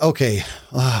I'm like, okay,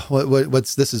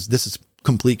 what's this is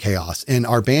complete chaos. And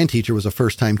our band teacher was a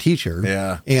first-time teacher.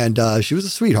 Yeah. And she was a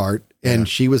sweetheart, and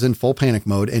she was in full panic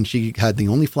mode, and she had the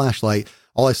only flashlight.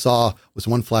 All I saw was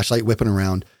one flashlight whipping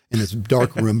around in this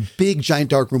dark room, big giant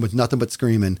dark room with nothing but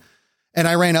screaming. And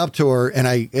I ran up to her, and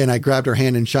I grabbed her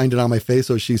hand and shined it on my face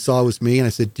so she saw it was me. And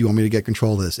I said, "Do you want me to get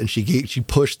control of this?" And she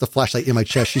pushed the flashlight in my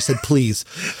chest. She said, "Please."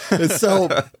 And so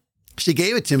she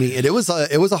gave it to me, and it was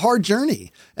a hard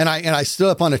journey. And I stood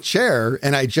up on a chair,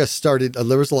 and I just started.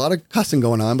 There was a lot of cussing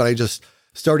going on, but I just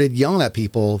started yelling at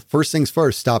people. First things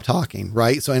first, stop talking,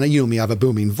 right? So I know you and me, I have a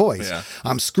booming voice. Yeah.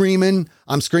 I'm screaming,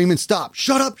 stop,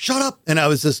 shut up. And I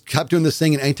was just kept doing this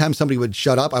thing. And anytime somebody would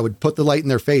shut up, I would put the light in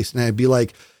their face, and I'd be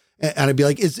like,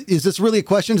 is this really a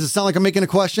question? Does it sound like I'm making a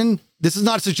question? This is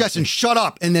not a suggestion. Shut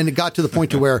up. And then it got to the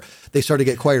point to where they started to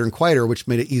get quieter and quieter, which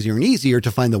made it easier and easier to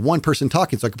find the one person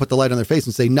talking. So I could put the light on their face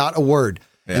and say, not a word.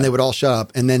 Yeah. And they would all shut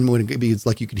up. And then when it's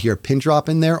like you could hear a pin drop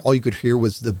in there, all you could hear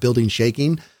was the building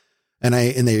shaking. And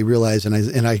they realized,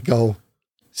 and I go,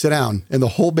 "Sit down." And the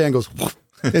whole band goes,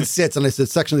 and sits. And I said,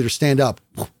 "Section leader, stand up."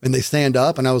 And they stand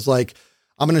up. And I was like,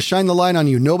 "I'm going to shine the light on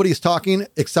you. Nobody's talking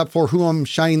except for who I'm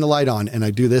shining the light on." And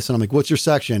I do this, and I'm like, "What's your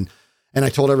section?" And I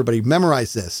told everybody,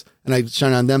 memorize this. And I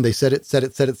shone on them. They said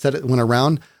it, went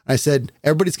around. I said,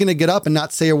 everybody's going to get up and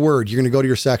not say a word. You're going to go to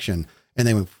your section. And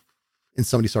they went, and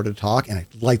somebody started to talk, and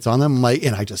lights on them.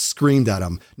 And I just screamed at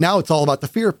them. Now it's all about the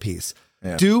fear piece.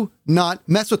 Yeah. Do not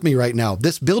mess with me right now.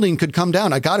 This building could come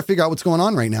down. I got to figure out what's going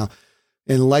on right now.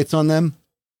 And lights on them.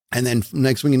 And then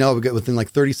next thing you know, we get within like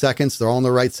 30 seconds, they're all in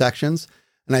the right sections.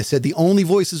 And I said, the only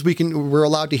voices we're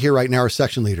allowed to hear right now are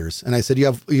section leaders. And I said, you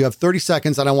have 30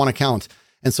 seconds and I want to count.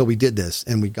 And so we did this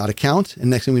and we got a count. And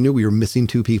next thing we knew, we were missing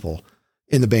 2 people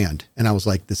in the band. And I was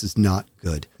like, this is not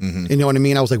good. Mm-hmm. You know what I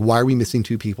mean? I was like, why are we missing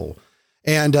 2 people?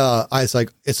 And I was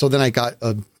like, so then I got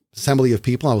an assembly of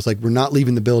people. I was like, we're not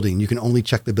leaving the building. You can only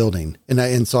check the building.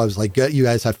 And so I was like, you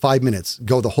guys have 5 minutes,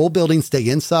 go the whole building, stay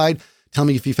inside. Tell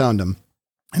me if you found them.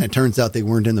 And it turns out they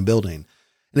weren't in the building.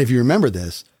 And if you remember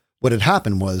this, what had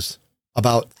happened was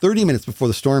about 30 minutes before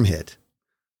the storm hit,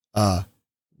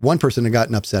 one person had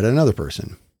gotten upset at another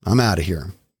person. I'm out of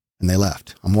here. And they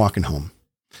left. I'm walking home.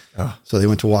 Oh. So they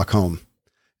went to walk home.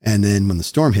 And then when the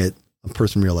storm hit, a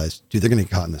person realized, dude, they're going to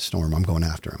get caught in the storm. I'm going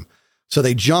after them. So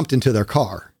they jumped into their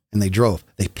car and they drove.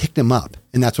 They picked him up.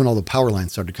 And that's when all the power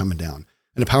lines started coming down.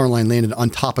 And the power line landed on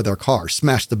top of their car,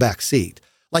 smashed the back seat.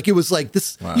 Like it was like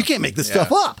this, wow. You can't make this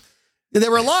stuff up. They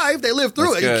were alive. They lived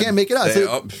through it. Good. You can't make it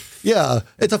up. Yeah,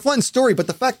 it's a fun story. But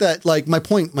the fact that like my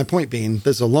point being,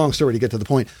 this is a long story to get to the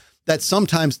point, that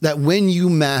sometimes that when you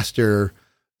master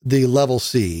the level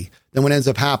C, then what ends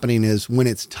up happening is when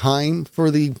it's time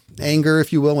for the anger,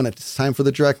 if you will, when it's time for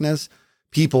the directness,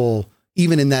 people,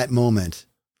 even in that moment,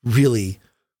 really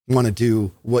want to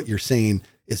do what you're saying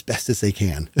as best as they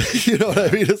can. You know what I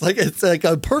mean? It's like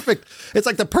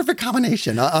the perfect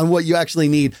combination on what you actually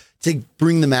need to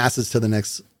bring the masses to the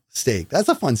next stake. That's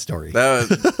a fun story.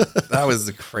 That was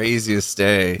the craziest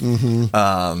day.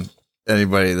 Mm-hmm.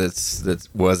 Anybody that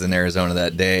was in Arizona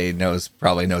that day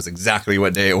probably knows exactly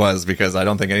what day it was, because I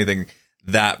don't think anything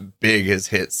that big has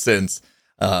hit since.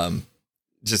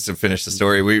 Just to finish the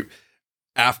story,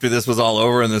 after this was all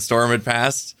over and the storm had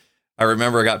passed, I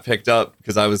remember I got picked up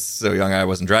because I was so young, I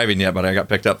wasn't driving yet, but I got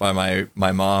picked up by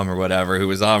my mom or whatever, who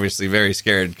was obviously very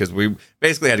scared because we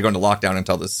basically had to go into lockdown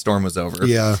until the storm was over.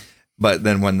 Yeah. But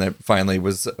then when that finally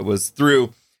was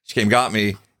through, she came, got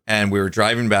me, and we were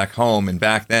driving back home. And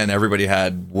back then everybody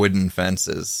had wooden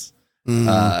fences.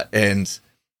 Mm. And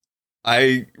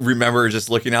I remember just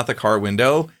looking out the car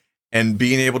window and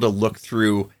being able to look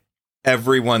through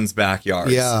everyone's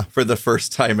backyards for the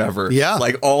first time ever. Yeah.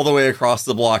 Like all the way across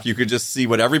the block, you could just see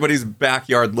what everybody's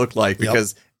backyard looked like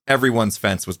because everyone's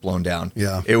fence was blown down.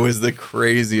 Yeah. It was the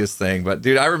craziest thing. But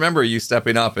dude, I remember you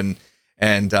stepping up and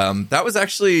that was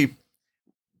actually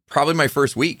probably my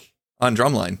first week on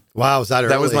Drumline. Wow. Was that early?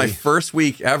 That was my first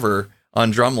week ever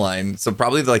on Drumline. So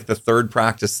probably like the 3rd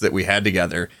practice that we had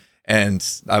together. And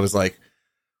I was like,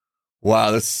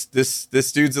 wow, this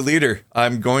dude's a leader.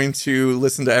 I'm going to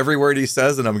listen to every word he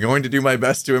says, and I'm going to do my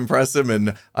best to impress him,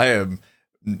 and I am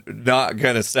not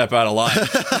going to step out of line.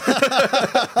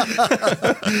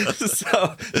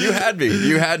 So you had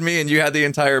me, and you had the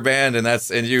entire band,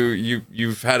 and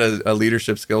you've had a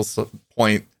leadership skill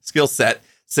set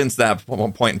since that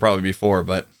point, and probably before,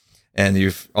 and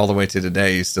you've all the way to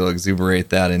today, you still exuberate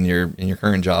that in your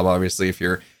current job. Obviously, if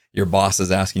your boss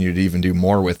is asking you to even do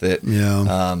more with it.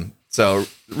 Yeah. So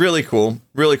really cool.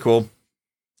 Really cool.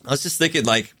 I was just thinking,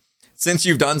 like, since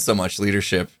you've done so much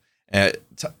leadership, can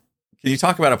you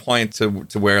talk about a point to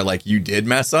where like you did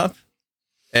mess up?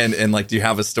 And like, do you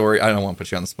have a story? I don't want to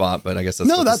put you on the spot, but I guess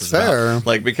that's fair. About.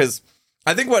 Like, because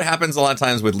I think what happens a lot of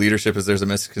times with leadership is there's a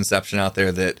misconception out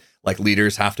there that like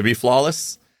leaders have to be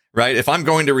flawless, right? If I'm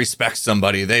going to respect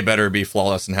somebody, they better be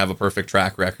flawless and have a perfect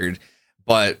track record.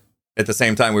 But at the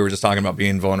same time, we were just talking about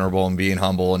being vulnerable and being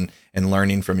humble and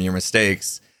learning from your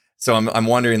mistakes. So I'm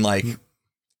wondering, like,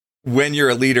 when you're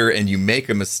a leader and you make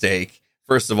a mistake,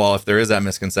 first of all, if there is that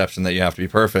misconception that you have to be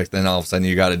perfect, then all of a sudden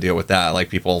you got to deal with that. Like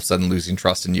people all of a sudden losing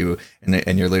trust in you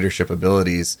and your leadership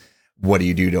abilities. What do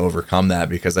you do to overcome that?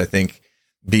 Because I think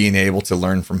being able to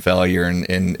learn from failure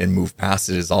and move past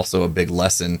it is also a big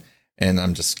lesson. And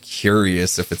I'm just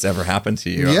curious if it's ever happened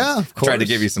to you. Yeah, of course. Tried to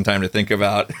give you some time to think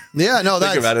about. Yeah, no,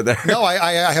 think about it there. No,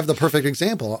 I have the perfect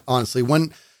example, honestly.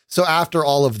 So after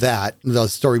all of that, the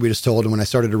story we just told, and when I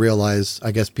started to realize,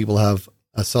 I guess people have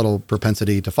a subtle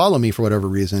propensity to follow me for whatever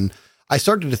reason, I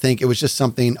started to think it was just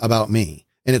something about me,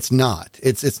 and it's not.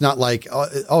 It's not like,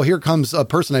 oh, here comes a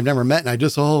person I've never met, and I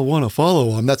just want to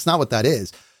follow them. That's not what that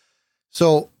is.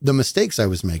 So the mistakes I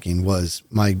was making was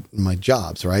my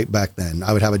jobs, right? Back then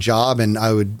I would have a job and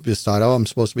I would just thought, oh, I'm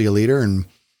supposed to be a leader. And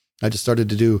I just started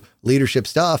to do leadership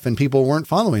stuff and people weren't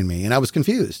following me and I was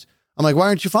confused. I'm like, why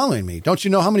aren't you following me? Don't you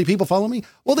know how many people follow me?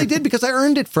 Well, they did because I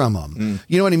earned it from them.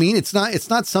 You know what I mean? It's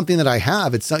not something that I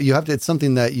have. It's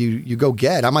something that you go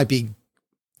get. I might be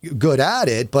good at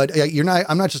it, but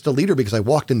I'm not just a leader because I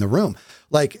walked in the room.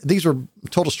 Like these were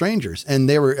total strangers and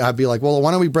I'd be like, well,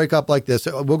 why don't we break up like this?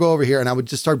 We'll go over here. And I would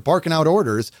just start barking out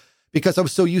orders because I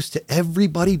was so used to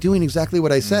everybody doing exactly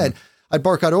what I said. I'd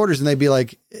bark out orders and they'd be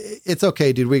like, it's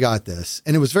okay, dude, we got this.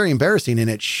 And it was very embarrassing and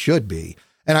it should be.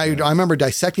 And I remember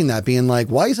dissecting that being like,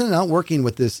 why isn't it not working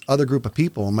with this other group of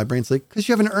people? And my brain's like, because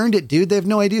you haven't earned it, dude. They have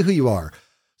no idea who you are.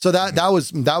 So that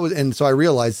was, and so I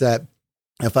realized that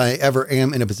if I ever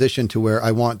am in a position to where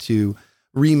I want to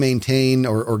re-maintain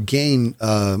or gain,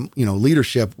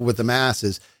 leadership with the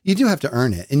masses, you do have to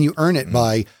earn it. And you earn it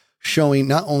by showing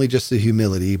not only just the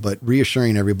humility, but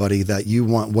reassuring everybody that you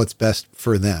want what's best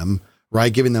for them,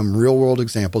 right? Giving them real world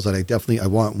examples that I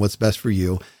want what's best for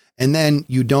you. And then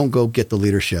you don't go get the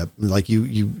leadership. Like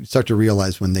you start to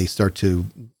realize when they start to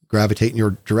gravitate in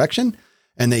your direction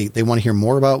and they want to hear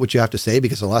more about what you have to say,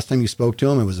 because the last time you spoke to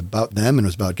them, it was about them and it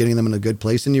was about getting them in a good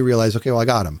place. And you realize, okay, well, I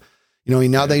got them.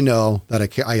 Now they know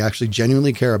that I actually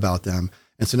genuinely care about them.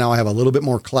 And so now I have a little bit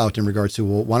more clout in regards to,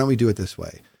 well, why don't we do it this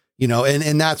way?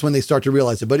 And that's when they start to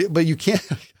realize it, but you can't,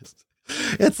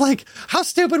 it's like, how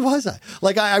stupid was I?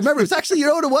 Like, I remember it was actually, you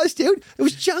know what it was, dude? It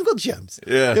was Jungle Gyms.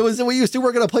 Yeah. We used to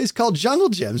work at a place called Jungle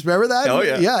Gyms. Remember that? Oh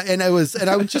yeah. Yeah. And I was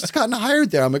just gotten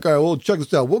hired there. I'm like, all right, well, check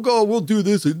this out. We'll do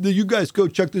this. And you guys go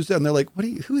check this out. And they're like,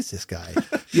 who is this guy?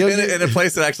 In a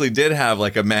place that actually did have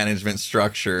like a management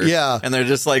structure. Yeah. And they're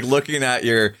just like looking at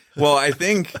I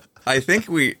think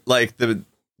we like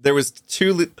there was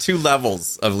two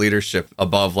levels of leadership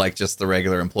above like just the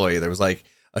regular employee. There was like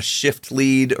a shift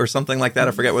lead or something like that.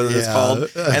 I forget what it's called.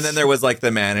 And then there was like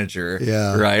the manager.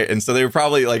 Yeah. Right. And so they were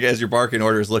probably like, as you're barking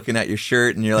orders, looking at your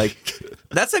shirt and you're like,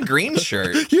 that's a green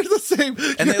shirt. You're the same.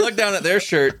 And they look down at their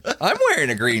shirt. I'm wearing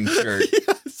a green shirt.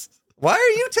 Yes. Why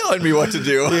are you telling me what to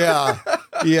do? Yeah.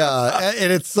 Yeah.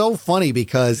 And it's so funny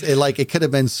because it could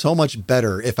have been so much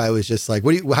better if I was just like,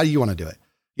 how do you want to do it?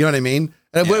 You know what I mean?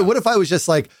 And what if I was just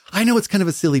like, I know it's kind of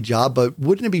a silly job, but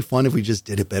wouldn't it be fun if we just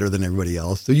did it better than everybody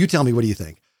else? So you tell me, what do you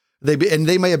think?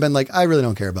 They may have been like, I really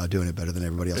don't care about doing it better than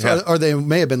everybody else. Yeah. Or they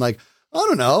may have been like, I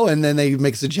don't know. And then they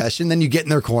make a suggestion. Then you get in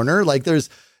their corner. Like it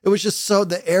was just so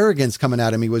the arrogance coming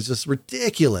out of me was just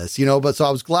ridiculous, but so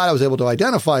I was glad I was able to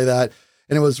identify that.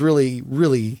 And it was really,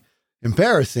 really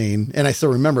embarrassing. And I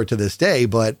still remember it to this day,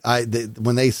 but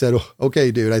when they said,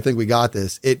 okay, dude, I think we got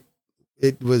this, it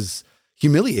was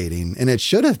humiliating, and it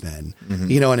should have been,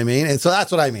 you know what I mean? And so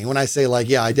that's what I mean when I say like,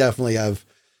 yeah, I definitely have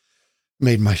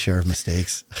made my share of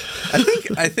mistakes.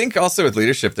 I think also with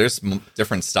leadership, there's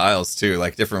different styles too,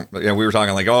 like different, we were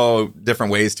talking like,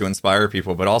 different ways to inspire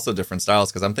people, but also different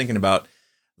styles. Cause I'm thinking about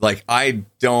like, I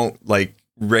don't like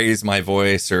raise my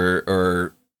voice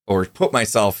or put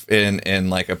myself in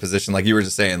like a position, like you were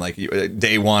just saying, like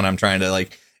day one, I'm trying to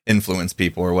like influence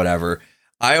people or whatever.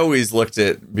 I always looked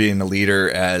at being a leader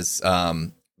as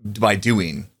by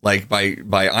doing, like by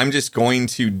I'm just going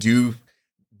to do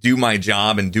my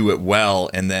job and do it well.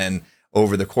 And then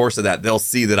over the course of that, they'll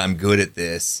see that I'm good at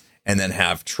this and then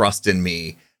have trust in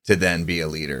me to then be a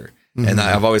leader. Mm-hmm. And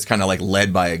I've always kind of like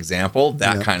led by example.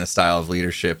 That kind of style of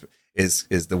leadership is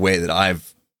the way that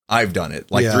I've done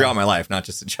it, like throughout my life, not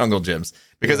just at Jungle Gyms,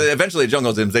 because eventually at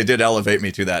Jungle Gyms, they did elevate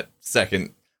me to that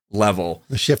second level.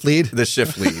 The shift lead.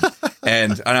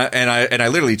 And I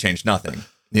literally changed nothing.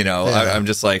 I'm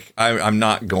just like, I'm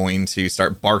not going to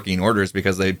start barking orders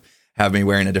because they have me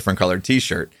wearing a different colored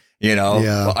t-shirt,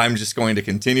 Well, I'm just going to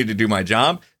continue to do my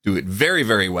job, do it very,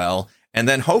 very well. And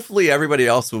then hopefully everybody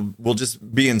else will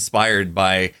just be inspired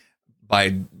by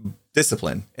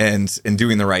discipline and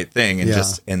doing the right thing and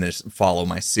just follow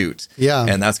my suit. Yeah.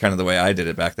 And that's kind of the way I did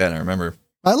it back then. I remember.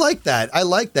 I like that.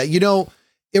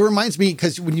 It reminds me,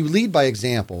 because when you lead by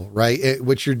example, right,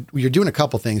 which you're doing a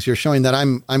couple things. You're showing that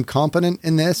I'm competent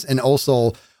in this, and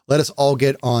also let us all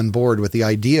get on board with the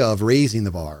idea of raising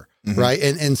the bar, right?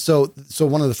 And so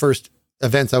one of the first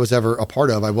events I was ever a part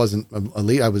of, I wasn't a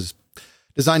lead. I was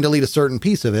designed to lead a certain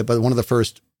piece of it, but one of the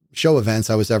first show events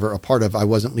I was ever a part of, I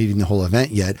wasn't leading the whole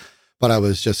event yet, but I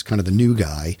was just kind of the new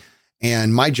guy,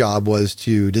 and my job was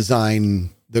to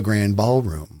design the grand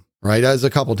ballroom. Right. As a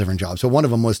couple different jobs. So one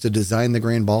of them was to design the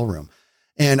grand ballroom.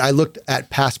 And I looked at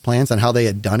past plans on how they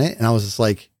had done it. And I was just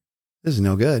like, this is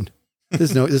no good.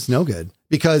 This is no good,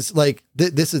 because like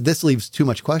this leaves too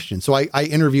much question. So I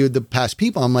interviewed the past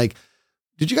people. I'm like,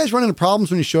 did you guys run into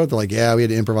problems when you showed up? They're like, yeah, we had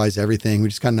to improvise everything. We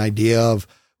just got an idea of,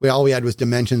 all we had was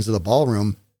dimensions of the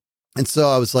ballroom. And so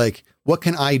I was like, what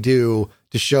can I do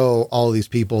to show all of these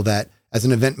people that as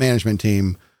an event management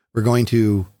team, we're going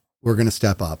to we're going to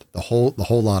step up, the whole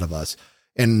lot of us.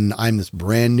 And I'm this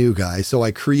brand new guy. So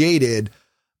I created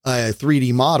a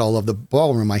 3D model of the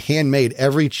ballroom. I handmade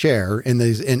every chair in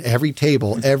every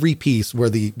table, every piece where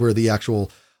the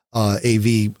actual AV,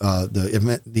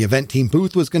 the event team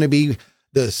booth was going to be.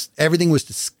 Everything was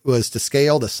to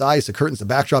scale, the size, the curtains, the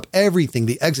backdrop, everything,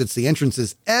 the exits, the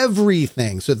entrances,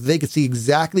 everything, so that they could see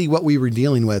exactly what we were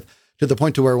dealing with, to the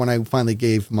point to where when I finally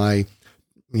gave my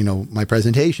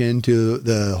presentation to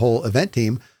the whole event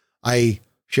team, I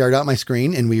shared out my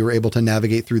screen and we were able to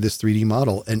navigate through this 3D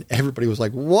model, and everybody was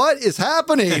like, what is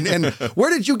happening? And where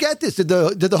did you get this? Did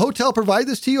the hotel provide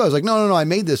this to you? I was like, no. I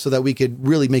made this so that we could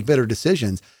really make better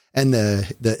decisions. And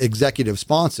the executive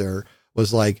sponsor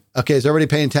was like, okay, is everybody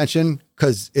paying attention?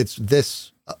 Cause it's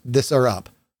this or up.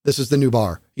 This is the new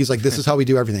bar. He's like, this is how we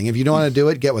do everything. If you don't want to do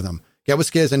it, get with him, get with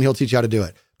Skiz and he'll teach you how to do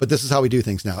it. But this is how we do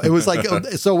things now. It was like,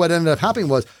 so what ended up happening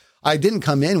was I didn't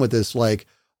come in with this, like,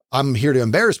 I'm here to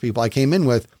embarrass people. I came in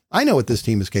with, I know what this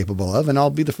team is capable of, and I'll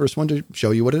be the first one to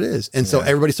show you what it is. And so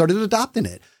everybody started adopting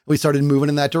it. We started moving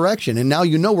in that direction. And now,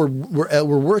 we're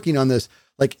working on this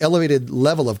like elevated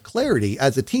level of clarity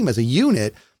as a team, as a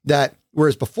unit, that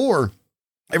whereas before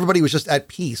everybody was just at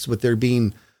peace with there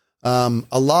being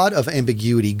a lot of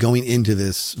ambiguity going into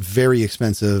this very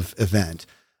expensive event.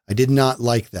 I did not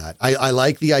like that. I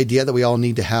like the idea that we all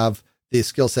need to have the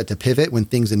skill set to pivot when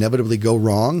things inevitably go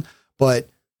wrong, but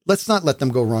let's not let them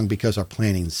go wrong because our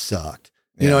planning sucked.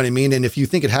 You know what I mean? And if you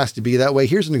think it has to be that way,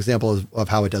 here's an example of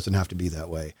how it doesn't have to be that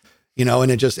way. You know,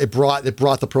 and it brought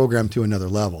the program to another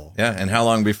level. Yeah. And how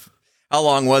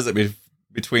long was it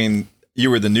between you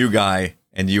were the new guy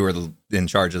and you were in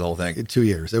charge of the whole thing? 2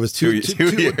 years. It was two years.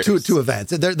 Two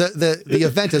events. The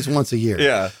event is once a year.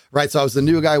 Yeah. Right. So I was the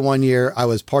new guy 1 year. I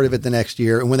was part of it the next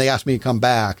year. And when they asked me to come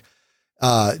back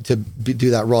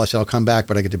do that role, I said, I'll come back,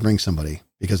 but I get to bring somebody,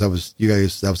 because that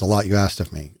was a lot you asked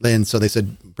of me. And so they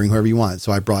said, bring whoever you want.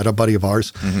 So I brought a buddy of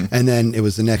ours. Mm-hmm. And then it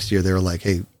was the next year, they were like,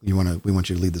 hey, we want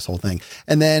you to lead this whole thing.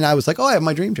 And then I was like, oh, I have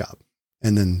my dream job.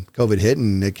 And then COVID hit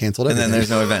and it canceled everything. And then there's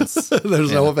no events.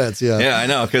 There's no events. Yeah. Yeah, I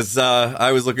know. Cause,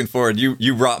 I was looking forward.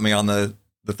 You brought me on the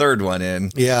third one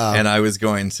in. Yeah. And I was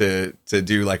going to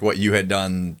do like what you had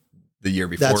done the year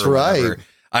before. That's right.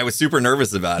 I was super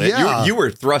nervous about it. Yeah. You were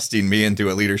thrusting me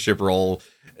into a leadership role,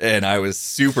 and I was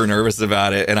super nervous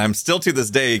about it. And I'm still to this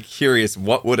day curious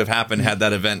what would have happened had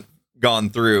that event gone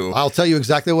through. I'll tell you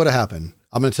exactly what happened.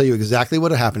 I'm going to tell you exactly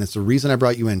what happened. It's the reason I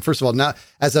brought you in. First of all, now,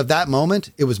 as of that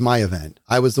moment, it was my event.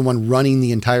 I was the one running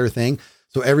the entire thing.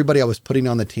 So everybody I was putting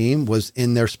on the team was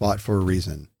in their spot for a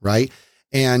reason, right?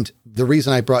 And the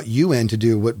reason I brought you in to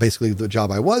do what basically the job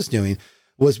I was doing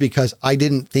was because I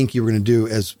didn't think you were going to do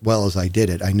as well as I did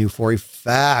it. I knew for a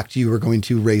fact you were going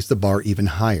to raise the bar even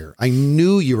higher. I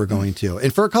knew you were going to,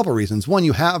 and for a couple of reasons. One,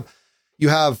 you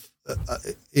have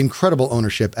incredible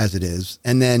ownership as it is.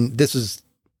 And then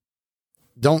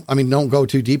don't go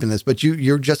too deep in this, but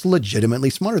you're just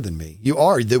legitimately smarter than me. You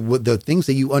are. The things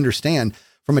that you understand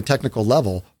from a technical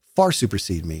level far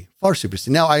supersede me.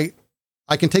 Now I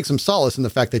can take some solace in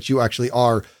the fact that you actually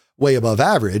are way above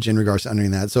average in regards to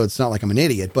understanding that. So it's not like I'm an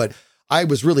idiot, but I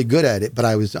was really good at it. But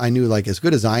I knew, like, as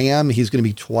good as I am, he's going to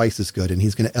be twice as good, and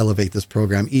he's going to elevate this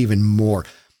program even more.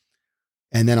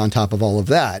 And then on top of all of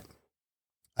that,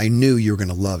 I knew you were going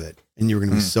to love it, and you were going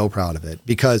to be so proud of it,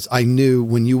 because I knew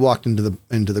when you walked into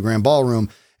the grand ballroom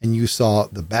and you saw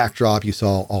the backdrop, you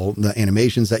saw all the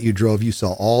animations that you drove, you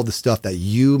saw all the stuff that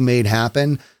you made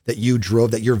happen, that you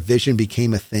drove, that your vision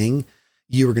became a thing.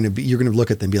 You're going to look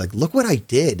at them and be like, look what I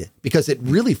did, because it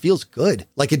really feels good.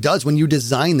 Like it does when you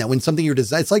design that, when something you're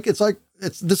designing,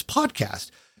 it's this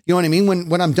podcast. You know what I mean?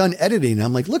 When I'm done editing,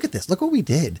 I'm like, look at this, look what we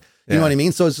did. You know what I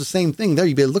mean? So it's the same thing there.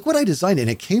 You'd be like, look what I designed, and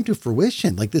it came to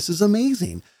fruition. Like, this is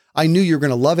amazing. I knew you were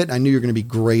going to love it. I knew you were going to be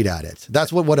great at it.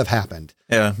 That's what would have happened.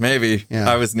 Yeah, maybe. Yeah.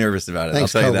 I was nervous about it.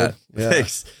 Thanks, I'll tell COVID. you that. Yeah.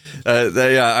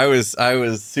 Thanks. I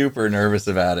was super nervous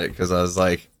about it, because I was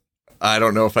like, I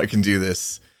don't know if I can do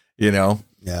this, you know?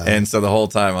 Yeah. And so the whole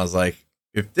time I was like,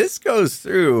 if this goes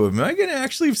through, am I going to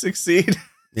actually succeed?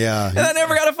 Yeah. And I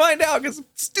never got to find out, because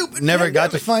stupid. Never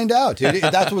got to find out, dude.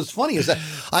 That's what's funny is that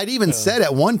I'd even said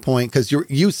at one point, because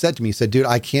you said to me, you said, dude,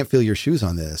 I can't feel your shoes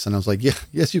on this. And I was like, yeah,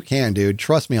 yes, you can, dude.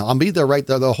 Trust me. I'll be there right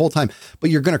there the whole time. But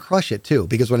you're going to crush it too,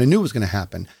 because what I knew was going to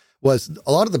happen was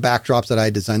a lot of the backdrops that I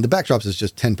had designed. The backdrops is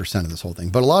just 10% of this whole thing.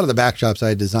 But a lot of the backdrops I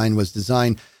had designed was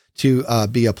designed to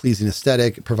be a pleasing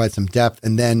aesthetic, provide some depth.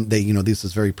 And then this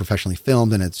is very professionally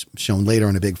filmed, and it's shown later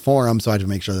in a big forum. So I had to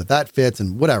make sure that fits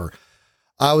and whatever.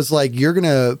 I was like, you're going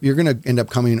to end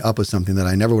up coming up with something that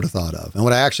I never would have thought of. And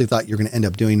what I actually thought you're going to end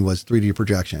up doing was 3D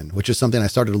projection, which is something I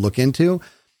started to look into.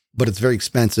 but it's very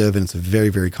expensive and it's very,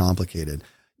 very complicated.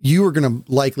 You are going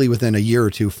to likely within a year or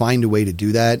two find a way to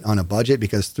do that on a budget,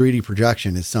 because 3D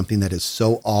projection is something that is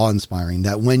so awe-inspiring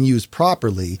that when used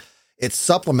properly, it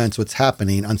supplements what's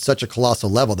happening on such a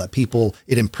colossal level that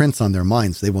it imprints on their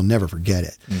minds. So they will never forget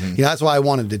it. That's why I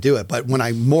wanted to do it. But when I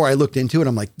looked into it,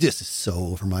 I'm like, this is so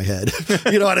over my head.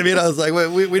 You know what I mean? I was like,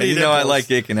 we need to. I like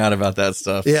geeking out about that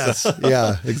stuff. Yes. So.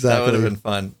 Yeah, exactly. That would have been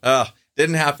fun.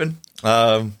 Didn't happen.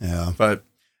 But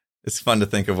it's fun to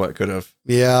think of what could have.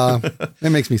 Yeah. It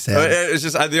makes me sad. It's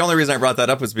just, the only reason I brought that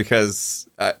up was because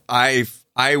I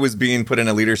was being put in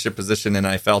a leadership position and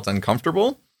I felt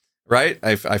uncomfortable. Right.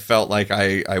 I felt like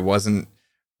I wasn't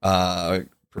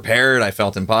prepared. I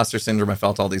felt imposter syndrome. I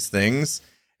felt all these things.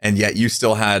 And yet you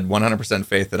still had 100%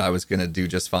 faith that I was going to do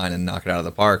just fine and knock it out of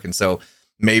the park. And so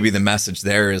maybe the message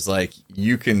there is like,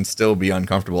 you can still be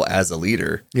uncomfortable as a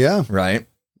leader. Yeah. Right.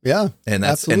 Yeah. And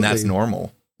that's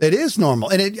normal. It is normal.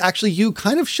 And it actually, you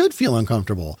kind of should feel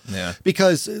uncomfortable. Yeah.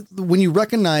 Because when you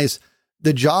recognize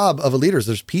the job of a leader is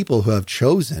there's people who have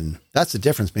chosen. That's the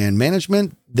difference, man.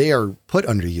 Management, they are put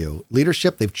under you.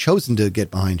 Leadership, they've chosen to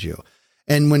get behind you.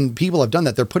 And when people have done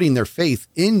that, they're putting their faith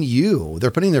in you.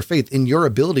 They're putting their faith in your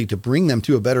ability to bring them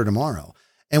to a better tomorrow.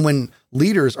 And when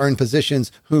leaders are in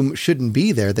positions whom shouldn't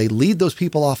be there, they lead those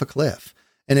people off a cliff.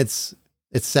 And it's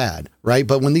sad, right?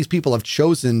 But when these people have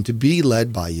chosen to be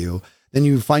led by you, then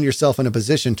you find yourself in a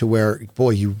position to where,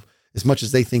 boy, as much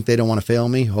as they think they don't want to fail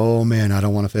me, oh man, I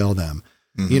don't want to fail them.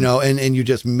 You know, and you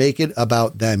just make it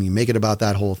about them. You make it about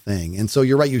that whole thing. And so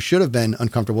you're right. You should have been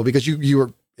uncomfortable because you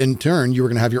were, in turn, you were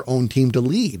going to have your own team to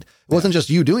lead. It wasn't just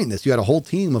you doing this. You had a whole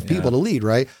team of people to lead.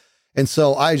 Right. And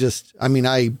so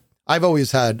I've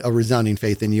always had a resounding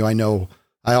faith in you. I know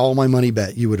all my money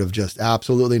bet you would have just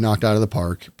absolutely knocked out of the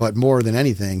park, but more than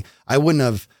anything, I wouldn't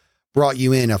have brought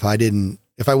you in if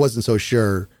I wasn't so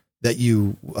sure that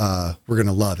you were going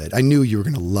to love it. I knew you were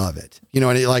going to love it. You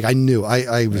know, and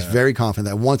I was very confident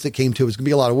that once it came to it was going to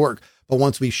be a lot of work. But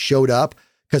once we showed up,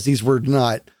 because these were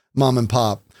not mom and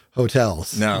pop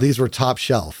hotels. No. These were top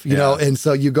shelf, you know? And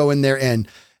so you go in there and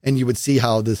you would see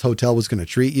how this hotel was going to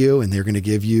treat you, and they're going to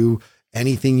give you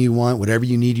anything you want, whatever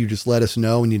you need, you just let us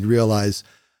know. And you'd realize,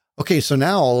 okay, so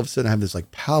now all of a sudden I have this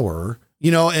like power, you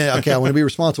know, and okay, I want to be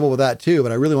responsible with that too,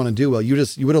 but I really want to do well. You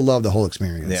would have loved the whole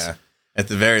experience. Yeah. At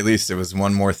the very least, it was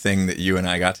one more thing that you and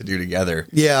I got to do together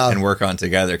and work on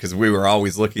together, because we were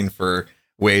always looking for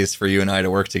ways for you and I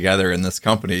to work together in this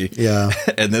company. Yeah.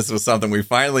 And this was something we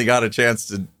finally got a chance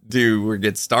to do or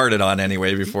get started on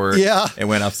anyway before it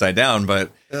went upside down.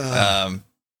 But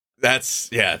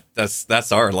that's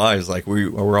our lives. Like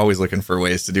we're always looking for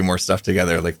ways to do more stuff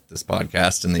together, like this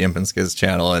podcast and the Imp and Skiz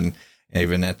channel, and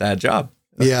even at that job.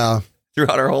 Yeah.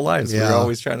 Throughout our whole lives, we're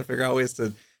always trying to figure out ways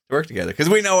to work together, because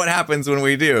we know what happens when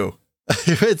we do.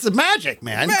 It's magic,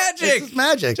 man. It's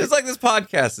magic. Just like this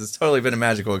podcast has totally been a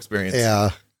magical experience. Yeah.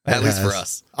 At least for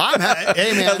us.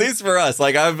 Hey, man. At least for us.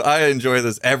 Like I enjoy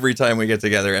this every time we get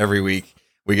together. Every week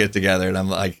we get together, and I'm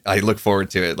like, I look forward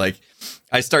to it. Like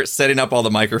I start setting up all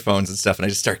the microphones and stuff, and I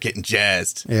just start getting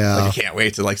jazzed. Yeah. Like I can't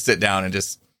wait to like sit down and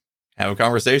just have a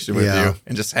conversation with you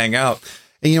and just hang out.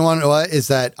 And you know what is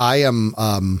that I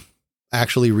am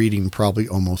actually reading probably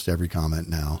almost every comment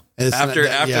now. After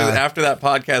that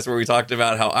podcast where we talked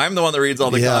about how I'm the one that reads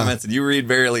all the comments and you read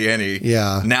barely any.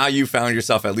 Yeah. Now you found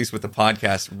yourself, at least with the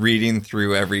podcast, reading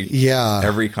through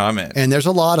every comment. And there's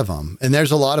a lot of them.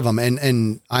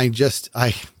 And I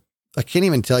can't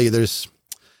even tell you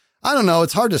I don't know.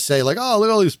 It's hard to say like, oh, look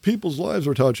at all these people's lives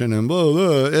we're touching and blah,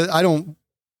 blah. I don't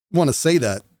want to say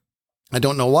that. I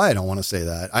don't know why I don't want to say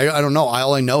that. I don't know.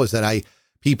 All I know is that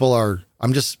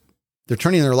they're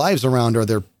turning their lives around, or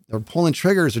they're pulling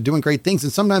triggers, or doing great things.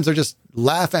 And sometimes they're just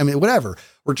laughing. I mean, whatever.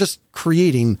 We're just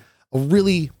creating a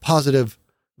really positive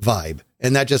vibe.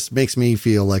 And that just makes me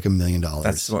feel like $1 million.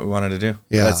 That's what we wanted to do.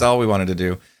 Yeah. That's all we wanted to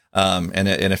do. And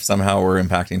if somehow we're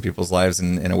impacting people's lives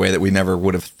in a way that we never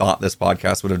would have thought this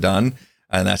podcast would have done,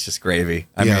 and that's just gravy.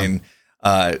 I mean,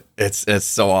 it's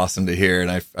so awesome to hear.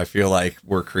 And I feel like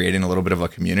we're creating a little bit of a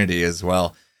community as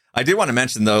well. I did want to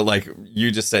mention though, like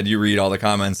you just said, you read all the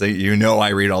comments. You know, I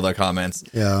read all the comments.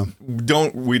 Yeah.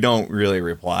 We don't really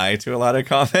reply to a lot of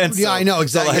comments. Yeah, so, I know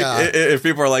exactly. So like, if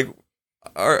people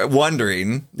are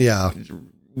wondering,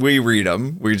 we read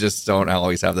them. We just don't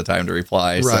always have the time to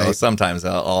reply. Right. So sometimes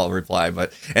I'll reply.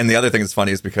 And the other thing that's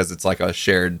funny is because it's like a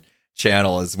shared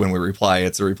channel, is when we reply,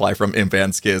 it's a reply from Imp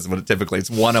and Skiz, but typically it's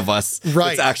one of us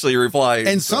that's actually replying.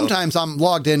 And sometimes I'm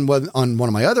logged in on one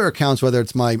of my other accounts, whether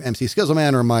it's my MC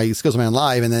Skizzleman or my Skizzleman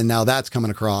Live, and then now that's coming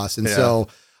across. And so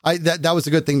that was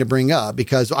a good thing to bring up,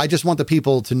 because I just want the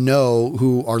people to know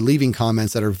who are leaving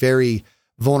comments that are very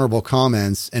vulnerable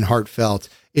comments and heartfelt,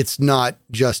 it's not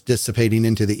just dissipating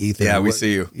into the ether. Yeah, we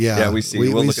see you. Yeah, we see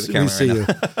you. We'll look at the camera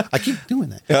right now. I keep doing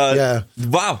that.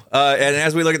 Wow. And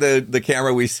as we look at the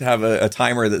camera, we have a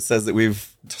timer that says that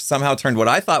we've somehow turned what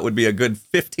I thought would be a good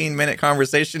 15-minute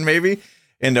conversation maybe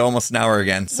into almost an hour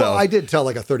again. So well, I did tell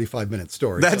like a 35-minute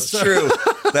story. That's true.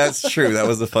 That's true. That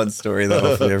was a fun story that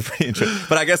hopefully everybody enjoyed.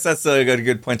 But I guess that's a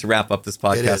good point to wrap up this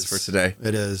podcast for today.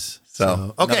 It is.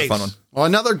 So okay. Another fun one. Well,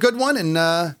 another good one, and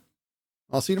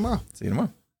I'll see you tomorrow. See you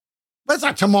tomorrow. But it's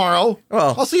not tomorrow.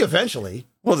 Well, I'll see you eventually.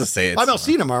 We'll just say it. I'll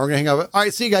see you tomorrow. We're going to hang out. All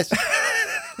right. See you guys.